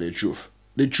each other the truth.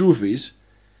 The truth is,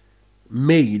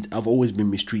 maids have always been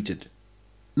mistreated.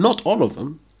 Not all of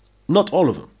them. Not all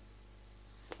of them.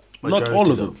 Not all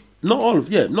of them. Not all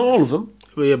of them.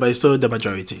 Well, yeah, but it's still the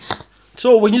majority.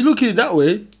 So when you look at it that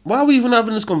way, why are we even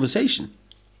having this conversation?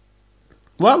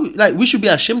 We should be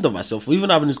ashamed of ourselves for even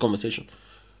having this conversation.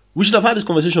 We should have had this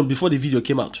conversation before the video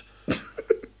came out.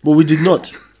 But we did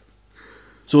not.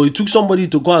 So it took somebody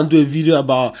to go and do a video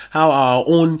about how our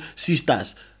own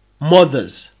sisters,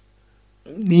 mothers,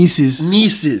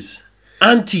 nieces,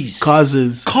 aunties,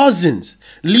 cousins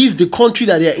leave the country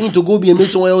that they're in to go be a maid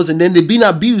somewhere else, and then they've been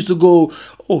abused to go,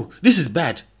 oh, this is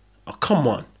bad. Oh, come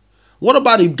on. What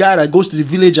about a guy that goes to the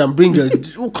village and bring a...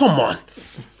 oh, come on.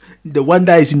 The one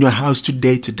that is in your house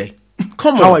today.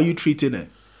 Come on. How are you treating it?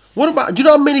 What about... do you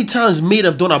know how many times maids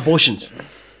have done abortions?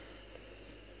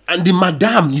 And the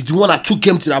madam is the one that took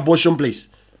him to the abortion place.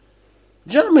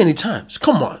 Do you know how many times?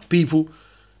 Come on, people.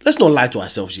 Let's not lie to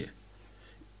ourselves here.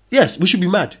 Yes, we should be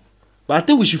mad. But I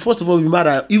think we should first of all be mad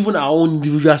at even our own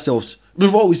individual selves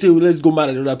before we say, well, let's go mad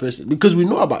at the other person. Because we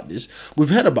know about this. We've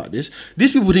heard about this.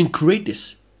 These people didn't create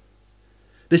this.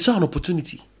 They saw an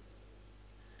opportunity.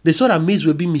 They saw that maids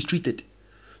were being mistreated.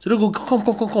 So they go,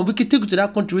 come. We can take you to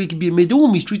that country where you can be a maid. They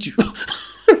won't mistreat you.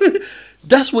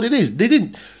 That's what it is. They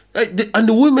didn't. And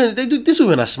the women, these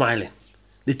women are smiling.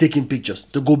 They're taking pictures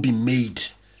to go be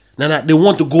maids. They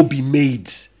want to go be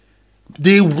maids.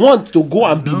 They want to go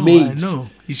and be maids. I know.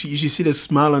 You should see the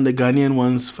smile on the Ghanaian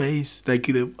one's face. Like,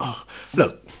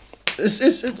 look.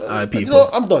 It's people. You know,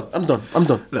 I'm done.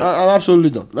 I'm absolutely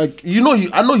done. Like,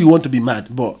 I know you want to be mad,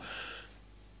 but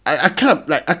I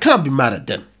can't be mad at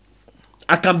them.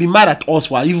 I can be mad at us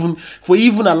for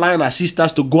even allowing our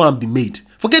sisters to go and be made.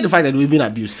 Forget the fact that we've been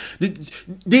abused.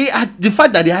 The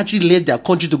fact that they actually let their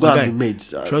country to go and be made.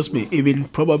 Trust me, even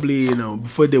probably,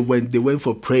 before they went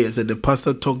for prayers and the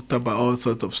pastor talked about all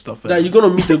sorts of stuff. That you're going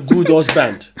to meet a good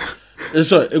husband.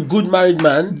 Sorry, a good married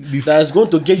man that is going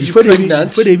to get you pregnant.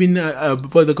 Before they even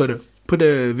put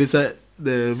the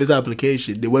visa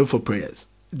application, they went for prayers.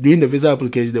 During the visa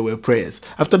application, there were prayers.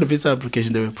 After the visa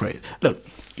application, there were prayers. Look,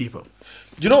 people.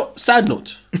 Side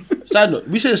note,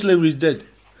 we say slavery is dead.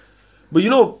 But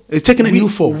it's taking a new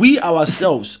form. We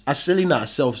ourselves are selling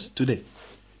ourselves today.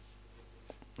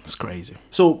 It's crazy.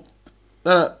 So,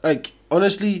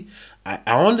 honestly, I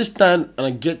understand and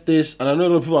I get this, and I know a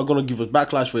lot of people are gonna give us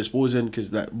backlash for exposing because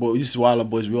but this is why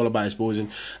boys we all about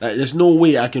exposing. There's no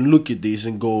way I can look at this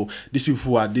and go, these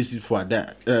people are this, these people are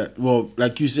that. Well,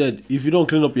 like you said, if you don't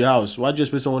clean up your house, why do you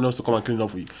expect someone else to come and clean it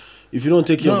up for you? If you don't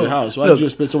take care of your house, why do you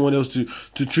expect someone else to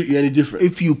treat you any different?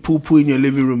 If you poo-poo in your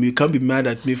living room, you can't be mad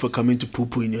at me for coming to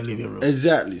poo-poo in your living room.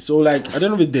 Exactly. So, at the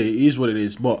end of the day, it is what it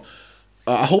is. But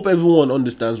I hope everyone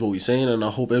understands what we're saying, and I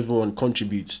hope everyone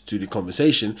contributes to the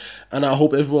conversation, and I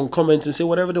hope everyone comments and say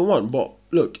whatever they want. But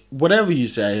look, whatever you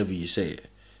say, however you say it,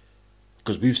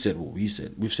 because we've said what we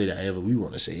said. We've said it however we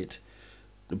want to say it.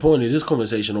 The point is, this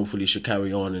conversation hopefully should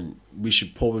carry on, and we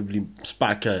should probably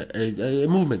spark a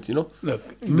movement,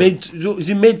 Look. Is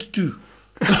it made to?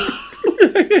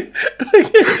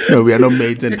 No, we are not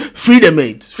mates. Free the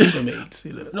mates.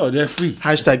 No, they're free.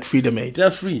 #free the mates.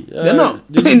 They're free. They're not.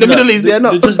 In the Middle East, they're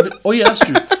not. Oh, yeah, that's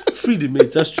true. Free the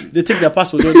mates, that's true. They take their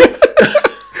passport, don't they?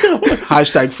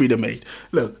 #free the mate.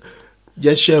 Look,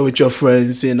 just share with your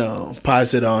friends,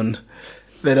 pass it on.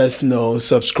 Let us know.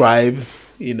 Subscribe.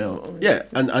 Yeah,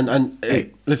 and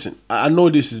hey, listen, I know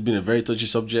this has been a very touchy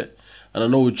subject, and I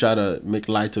know we try to make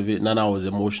light of it. Nana was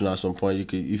emotional at some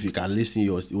point. If you can listen, he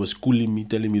was schooling me,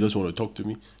 telling me he doesn't want to talk to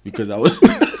me because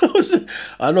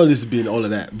I know this has been all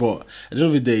of that, but at the end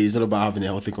of the day, it's not about having a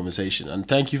healthy conversation. And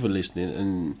thank you for listening.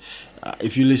 And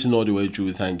if you listen all the way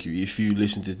through, thank you. If you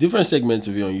listen to different segments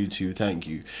of it on YouTube, thank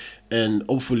you. And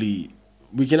hopefully,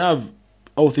 we can have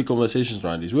healthy conversations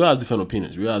around this. We all have different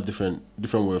opinions. We all have different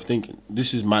way of thinking.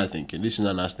 This is my thinking. This is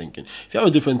Nana's thinking. If you have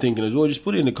a different thinking as well, just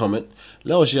put it in the comment.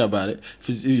 Let us share about it.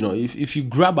 If you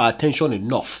grab our attention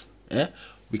enough,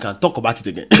 we can talk about it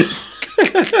again.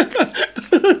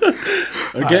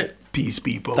 Okay. Peace,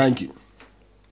 people. Thank you.